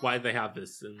 cool. Why did they have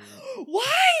this?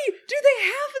 Why do they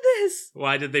have this?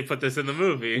 Why did they put this in the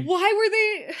movie? Why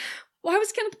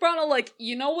was Kenneth Branagh like,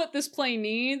 you know what this play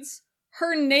needs?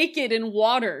 Her naked in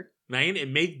water. Man, it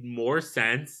made more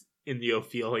sense in the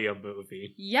Ophelia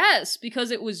movie. Yes,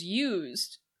 because it was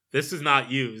used. This is not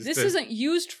used. This isn't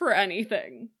used for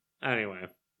anything. Anyway,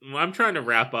 I'm trying to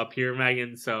wrap up here,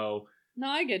 Megan, so... No,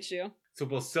 I get you. So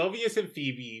both Silvius and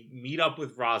Phoebe meet up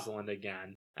with Rosalind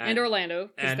again. And Orlando,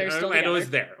 because they're still Orlando together. is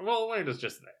there. Well, Orlando's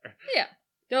just there. Yeah.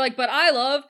 They're like, but I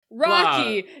love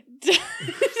Rocky,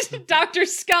 Dr.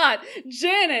 Scott,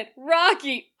 Janet,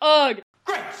 Rocky, ugh.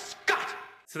 Great Scott!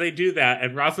 So they do that,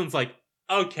 and Rosalind's like,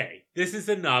 okay, this is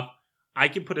enough. I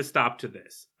can put a stop to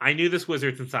this. I knew this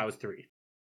wizard since I was 3.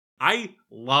 I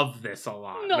love this a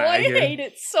lot. No, Megan. I hate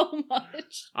it so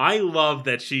much. I love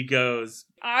that she goes,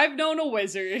 I've known a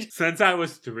wizard since I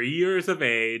was 3 years of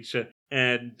age,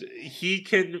 and he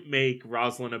can make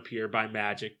Rosalind appear by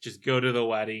magic. Just go to the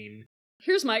wedding.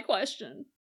 Here's my question.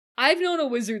 I've known a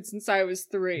wizard since I was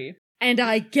 3, and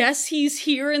I guess he's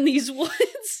here in these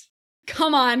woods?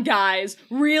 Come on, guys.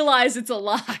 Realize it's a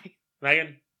lie.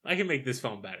 Megan, I can make this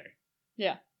film better.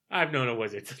 Yeah. I've known a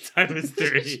wizard since I was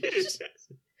 3.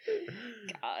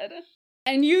 God.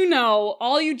 And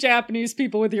all you Japanese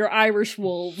people with your Irish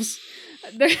wolves.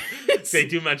 They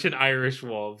do mention Irish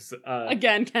wolves.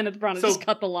 Again, Kenneth Branagh just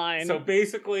cut the line. So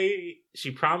basically,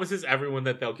 she promises everyone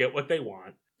that they'll get what they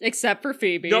want. Except for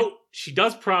Phoebe. No, she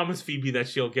does promise Phoebe that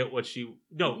she'll get what she...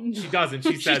 No, she doesn't.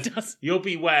 She says, doesn't. You'll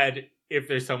be wed if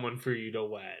there's someone for you to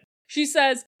wed. She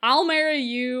says, I'll marry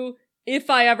you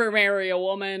if I ever marry a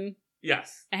woman.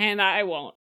 Yes. And I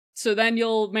won't. So then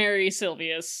you'll marry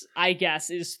Silvius, I guess,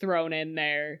 is thrown in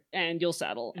there, and you'll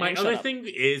settle. My other thing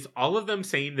is, all of them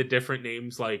saying the different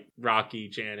names like Rocky,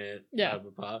 Janet, blah,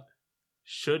 blah, blah,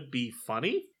 should be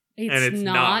funny. It's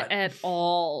not at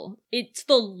all. It's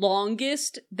the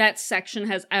longest that section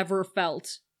has ever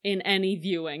felt in any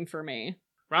viewing for me.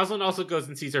 Rosalind also goes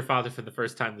and sees her father for the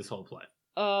first time this whole play.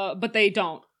 But they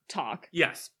don't talk.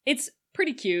 Yes. It's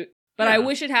pretty cute, but I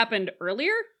wish it happened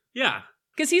earlier. Yeah.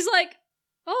 Because he's like,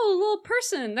 oh, a little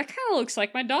person, that kind of looks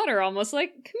like my daughter almost.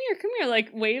 Like, come here, like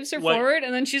waves her forward,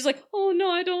 and then she's like, oh no,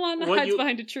 I don't want to hide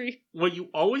behind a tree. What you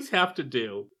always have to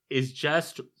do is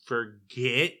just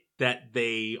forget that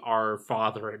they are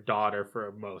father and daughter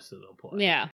for most of the play.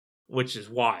 Yeah. Which is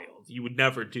wild. You would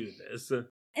never do this.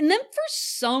 And then for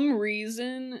some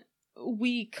reason,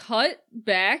 we cut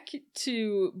back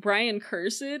to Brian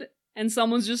Cursed, and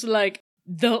someone's just like,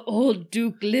 the old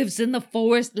Duke lives in the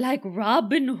forest like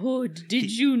Robin Hood.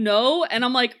 Did you know? And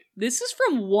I'm like, this is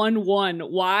from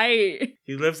 1-1. Why?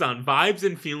 He lives on vibes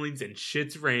and feelings and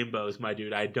shits rainbows, my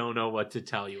dude. I don't know what to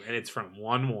tell you. And it's from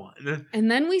 1-1. And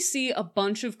then we see a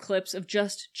bunch of clips of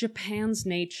just Japan's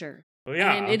nature. Oh,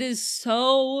 yeah. And it is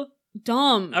so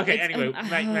dumb. Okay, anyway.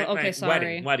 Okay,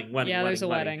 sorry. Wedding. Yeah, there's a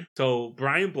wedding. So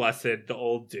Brian Blessed, the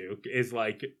old Duke, is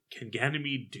like, can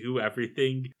Ganymede do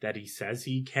everything that he says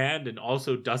he can? And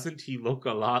also, doesn't he look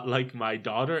a lot like my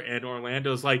daughter? And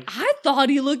Orlando's like, I thought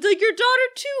he looked like your daughter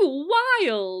too.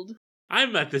 Wild. I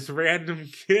met this random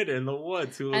kid in the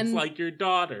woods who looks like your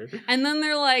daughter. And then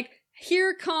they're like,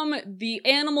 here come the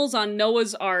animals on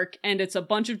Noah's Ark, and it's a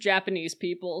bunch of Japanese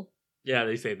people. Yeah,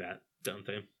 they say that, don't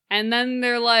they? And then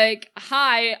they're like,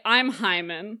 hi, I'm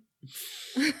Hyman.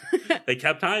 They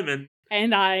kept Hyman.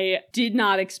 And I did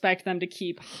not expect them to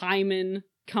keep Hyman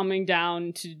coming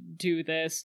down to do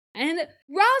this. And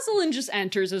Rosalind just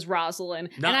enters as Rosalind.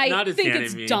 And I think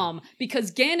it's dumb,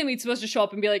 because Ganymede's supposed to show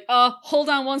up and be like, hold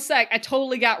on one sec, I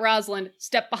totally got Rosalind.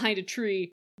 Step behind a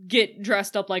tree, get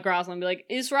dressed up like Rosalind, be like,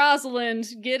 it's Rosalind,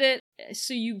 get it?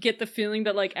 So you get the feeling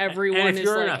that like everyone is like, and if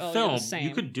you're in a film, film, the same.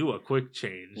 you could do a quick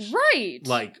change. Right.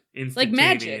 Like instantaneous. Like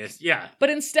magic. Yeah. But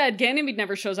instead, Ganymede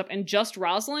never shows up and just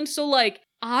Rosalind. So like,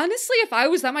 honestly, if I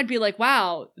was them, I'd be like,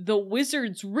 wow, the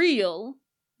wizard's real.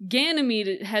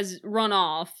 Ganymede has run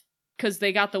off because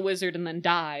they got the wizard and then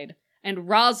died. And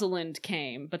Rosalind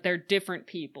came, but they're different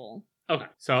people. Okay,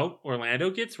 so Orlando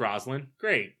gets Rosalind.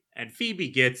 Great. And Phoebe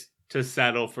gets to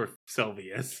settle for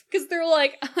Sylvius. Because they're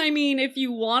like, I mean, if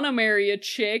you want to marry a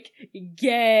chick,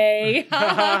 gay.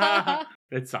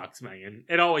 It sucks, Megan.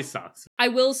 It always sucks. I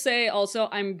will say also,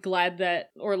 I'm glad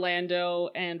that Orlando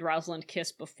and Rosalind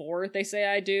kiss before they say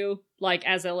I do. Like,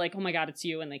 as a like, oh my god, it's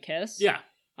you, and they kiss. Yeah.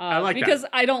 I like because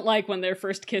that. I don't like when their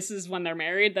first kisses when they're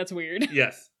married. That's weird.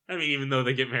 Yes. I mean, even though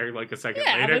they get married like a second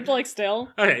Yeah, later. but like still.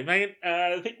 Okay, Megan,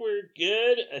 I think we're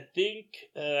good. I think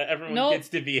everyone gets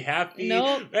to be happy.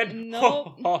 And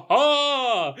ho, ho,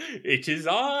 ho, it is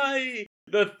I,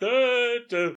 the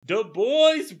third Du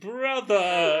Bois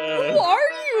brother. Who are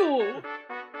you?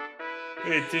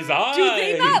 It is I. Do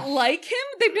they not like him?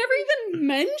 They've never even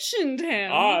mentioned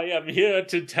him. I am here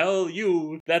to tell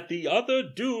you that the other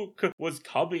Duke was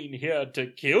coming here to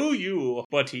kill you,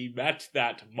 but he met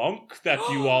that monk that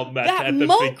you all met at the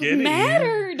beginning. That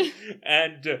monk mattered!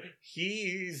 And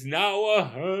he's now a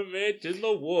hermit in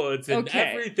the woods, and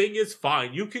everything is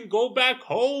fine. You can go back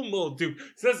home, old Duke,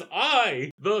 says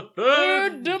I, the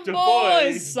third Du Du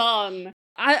Bois Bois. son.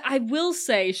 I will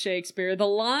say, Shakespeare, the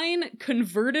line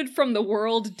converted from the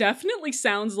world definitely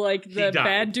sounds like the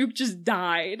bad Duke just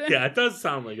died. Yeah, it does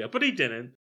sound like that, but he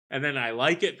didn't. And then I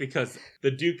like it because the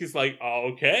Duke is like,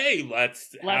 okay,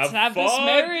 let's have this fun.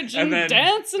 marriage and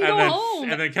dance and go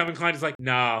home. And then Kevin Kline is like,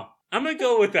 no, I'm going to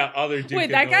go with that other Duke. Wait,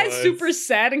 that guy's super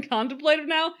sad and contemplative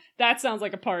now? That sounds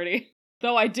like a party.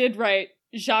 Though I did write,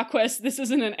 Jacques, this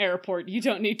isn't an airport. You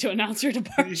don't need to announce your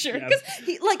departure. Because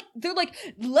they're like,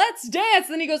 let's dance.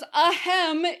 Then he goes,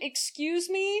 ahem, excuse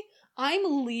me,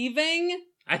 I'm leaving.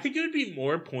 I think it would be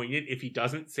more poignant if he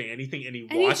doesn't say anything and he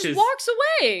just walks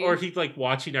away. Or he's like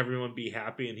watching everyone be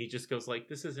happy and he just goes like,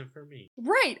 this isn't for me.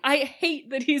 Right. I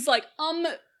hate that he's like,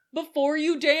 before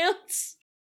you dance.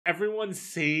 Everyone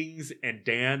sings and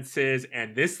dances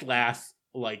and this lasts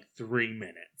like 3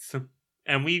 minutes.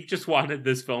 And we've just wanted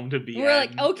this film to be We're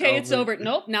like, okay, it's over.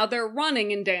 Nope, now they're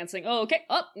running and dancing. Oh, okay.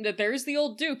 There's the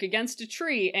old Duke against a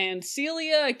tree. And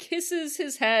Celia kisses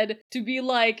his head to be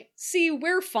like, see,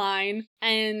 we're fine.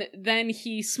 And then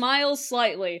he smiles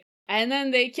slightly. And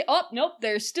then nope,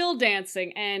 they're still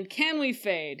dancing. And can we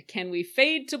fade? Can we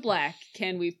fade to black?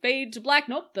 Can we fade to black?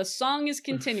 Nope, the song is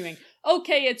continuing.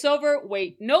 Okay, it's over.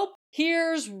 Wait, nope.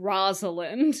 Here's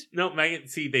Rosalind. Nope, Megan,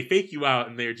 see, they fake you out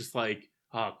and they're just like,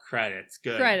 oh, credits.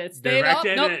 Good. Credits.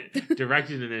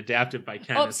 Directed and adapted by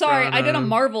Kenneth. Oh, sorry. I did a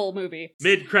Marvel movie.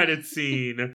 Mid-credit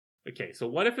scene. Okay, so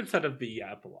what if instead of the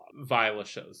epilogue, Viola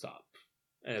shows up?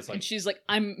 And it's like... And she's like,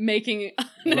 I'm making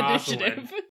an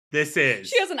initiative. This is...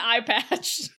 She has an eye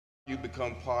patch. You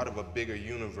become part of a bigger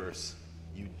universe.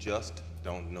 You just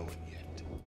don't know it yet.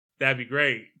 That'd be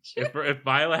great. If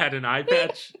Viola had an eye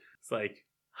patch, it's like,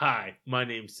 hi, my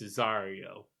name's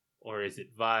Cesario. Or is it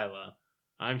Viola?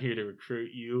 I'm here to recruit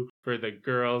you for the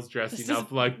Girls Dressing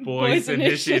Up Like Boys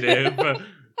initiative. But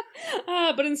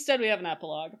instead we have an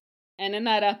epilogue. And in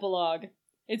that epilogue,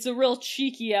 it's a real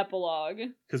cheeky epilogue.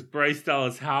 Because Bryce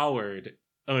Dallas Howard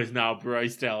is now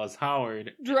Bryce Dallas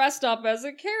Howard. Dressed up as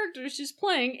a character she's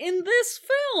playing in this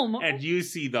film. And you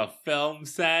see the film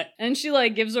set. And she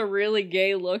gives a really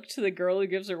gay look to the girl who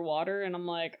gives her water. And I'm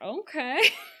like, okay.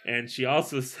 And she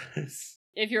also says...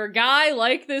 If you're a guy,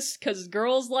 like this because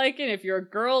girls like it. If you're a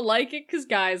girl, like it because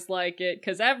guys like it.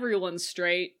 Because everyone's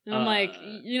straight. And I'm like,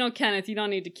 Kenneth, you don't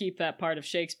need to keep that part of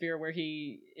Shakespeare where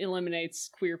he eliminates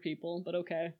queer people, but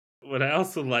okay. What I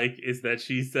also like is that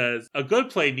she says, a good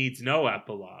play needs no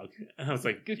epilogue. And I was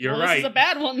like, you're right. This is a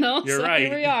bad one, though. You're right.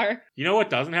 Here we are. You know what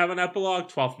doesn't have an epilogue?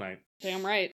 Twelfth Night. Damn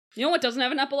right. You know what doesn't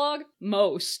have an epilogue?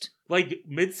 Most. Like,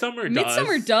 Midsummer does.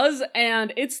 Midsummer does,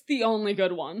 and it's the only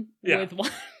good one. Yeah. With one.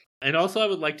 And also, I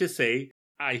would like to say,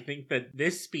 I think that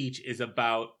this speech is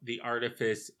about the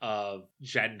artifice of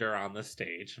gender on the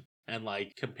stage and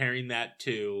comparing that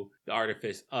to the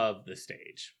artifice of the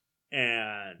stage.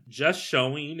 And just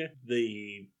showing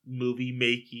the movie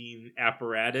making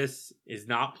apparatus is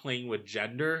not playing with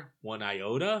gender one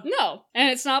iota. No.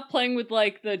 And it's not playing with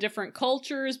the different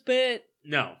cultures bit.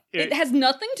 No. It has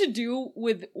nothing to do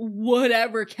with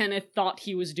whatever Kenneth thought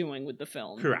he was doing with the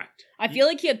film. Correct. I feel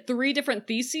like he had 3 different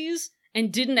theses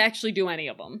and didn't actually do any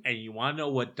of them. And you want to know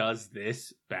what does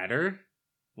this better?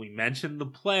 We mentioned the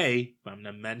play, but I'm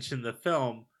going to mention the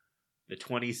film. The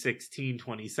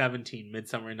 2016-2017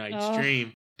 Midsummer Night's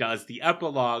Dream does the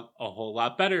epilogue a whole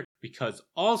lot better because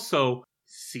also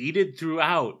seeded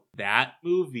throughout that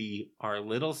movie are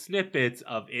little snippets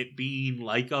of it being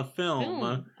like a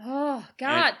film. Oh,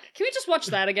 God. Can we just watch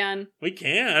that again? We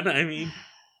can. I mean...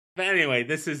 But anyway,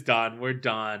 this is done. We're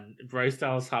done. Bryce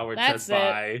Dallas Howard says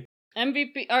bye.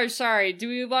 MVP... Oh, sorry. Do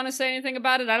we want to say anything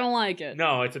about it? I don't like it.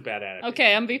 No, it's a bad adaptation.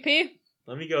 Okay, MVP?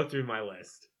 Let me go through my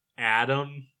list.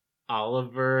 Adam,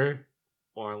 Oliver,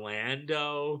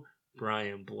 Orlando,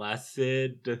 Brian Blessed.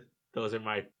 Those are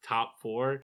my top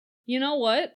 4. You know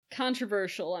what?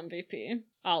 Controversial MVP.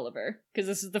 Oliver. Because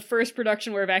this is the first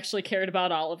production where I've actually cared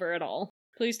about Oliver at all.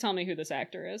 Please tell me who this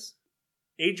actor is.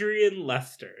 Adrian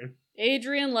Lester.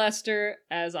 Adrian Lester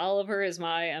as Oliver is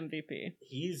my MVP.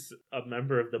 He's a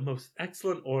member of the most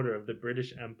excellent order of the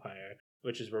British Empire,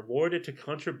 which is rewarded to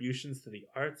contributions to the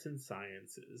arts and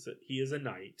sciences. He is a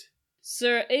knight.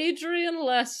 Sir Adrian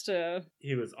Lester.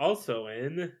 He was also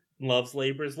in Love's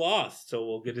Labor's Lost, so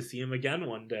we'll get to see him again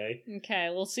one day. Okay,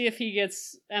 we'll see if he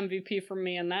gets MVP from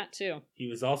me in that too. He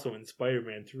was also in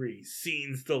Spider-Man 3,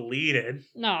 Scenes Deleted.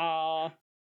 Aww.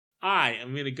 I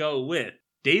am going to go with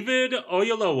David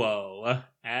Oyelowo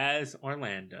as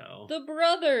Orlando. The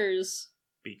brothers.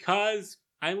 Because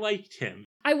I liked him.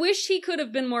 I wish he could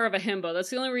have been more of a himbo.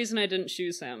 That's the only reason I didn't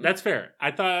choose him. That's fair.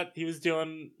 I thought he was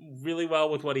doing really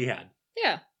well with what he had.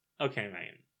 Yeah. Okay,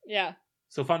 Megan. Yeah.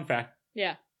 So fun fact.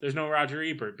 Yeah. There's no Roger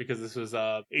Ebert because this was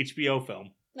a HBO film.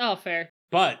 Oh, fair.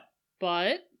 But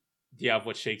do you have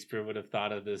what Shakespeare would have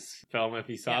thought of this film if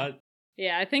he saw it?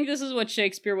 Yeah, I think this is what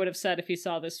Shakespeare would have said if he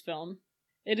saw this film.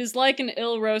 It is like an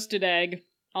ill-roasted egg,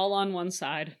 all on one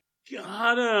side.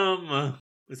 Got him!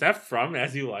 Is that from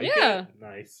As You Like Yeah. It?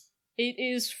 Nice. It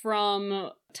is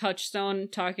from Touchstone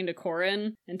talking to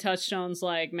Corin, and Touchstone's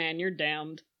like, man, you're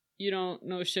damned. You don't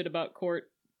know shit about court.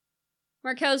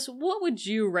 Marquez, what would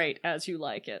you rate As You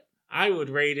Like It? I would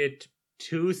rate it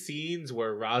 2 scenes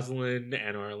where Rosalind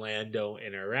and Orlando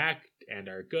interact and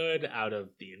are good out of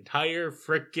the entire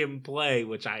frickin' play,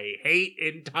 which I hate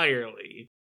entirely.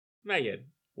 Megan,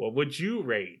 what would you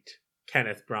rate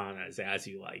Kenneth Branagh's As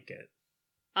You Like It?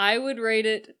 I would rate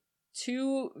it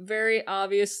 2 very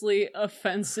obviously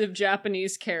offensive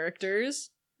Japanese characters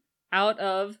out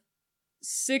of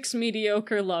 6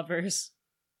 mediocre lovers.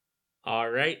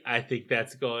 Alright, I think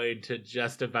that's going to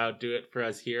just about do it for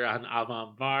us here on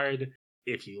Avant Bard.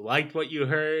 If you liked what you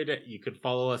heard, you could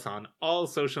follow us on all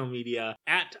social media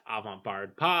at Avant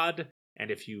Bard Pod. And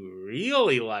if you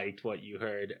really liked what you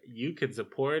heard, you can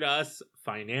support us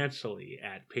financially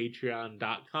at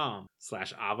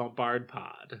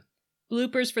patreon.com/avantbardpod.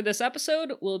 Bloopers for this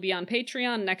episode will be on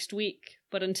Patreon next week,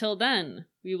 but until then,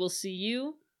 we will see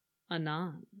you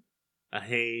anon.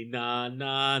 Hey na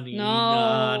nani No,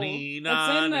 nani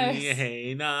that's in nani this.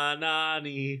 hey na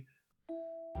nani.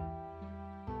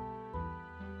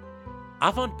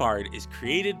 Avant Bard is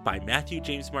created by Matthew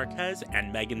James Marquez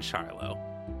and Megan Charlo.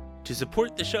 To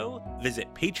support the show,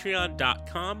 visit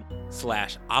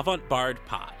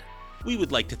patreon.com/avantbardpod. We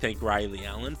would like to thank Riley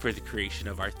Allen for the creation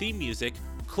of our theme music,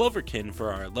 Cloverkin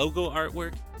for our logo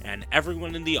artwork, and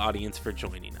everyone in the audience for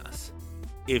joining us.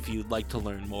 If you'd like to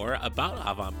learn more about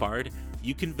Avant Bard,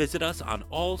 you can visit us on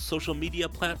all social media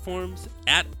platforms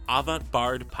at Avant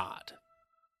Bard Pod.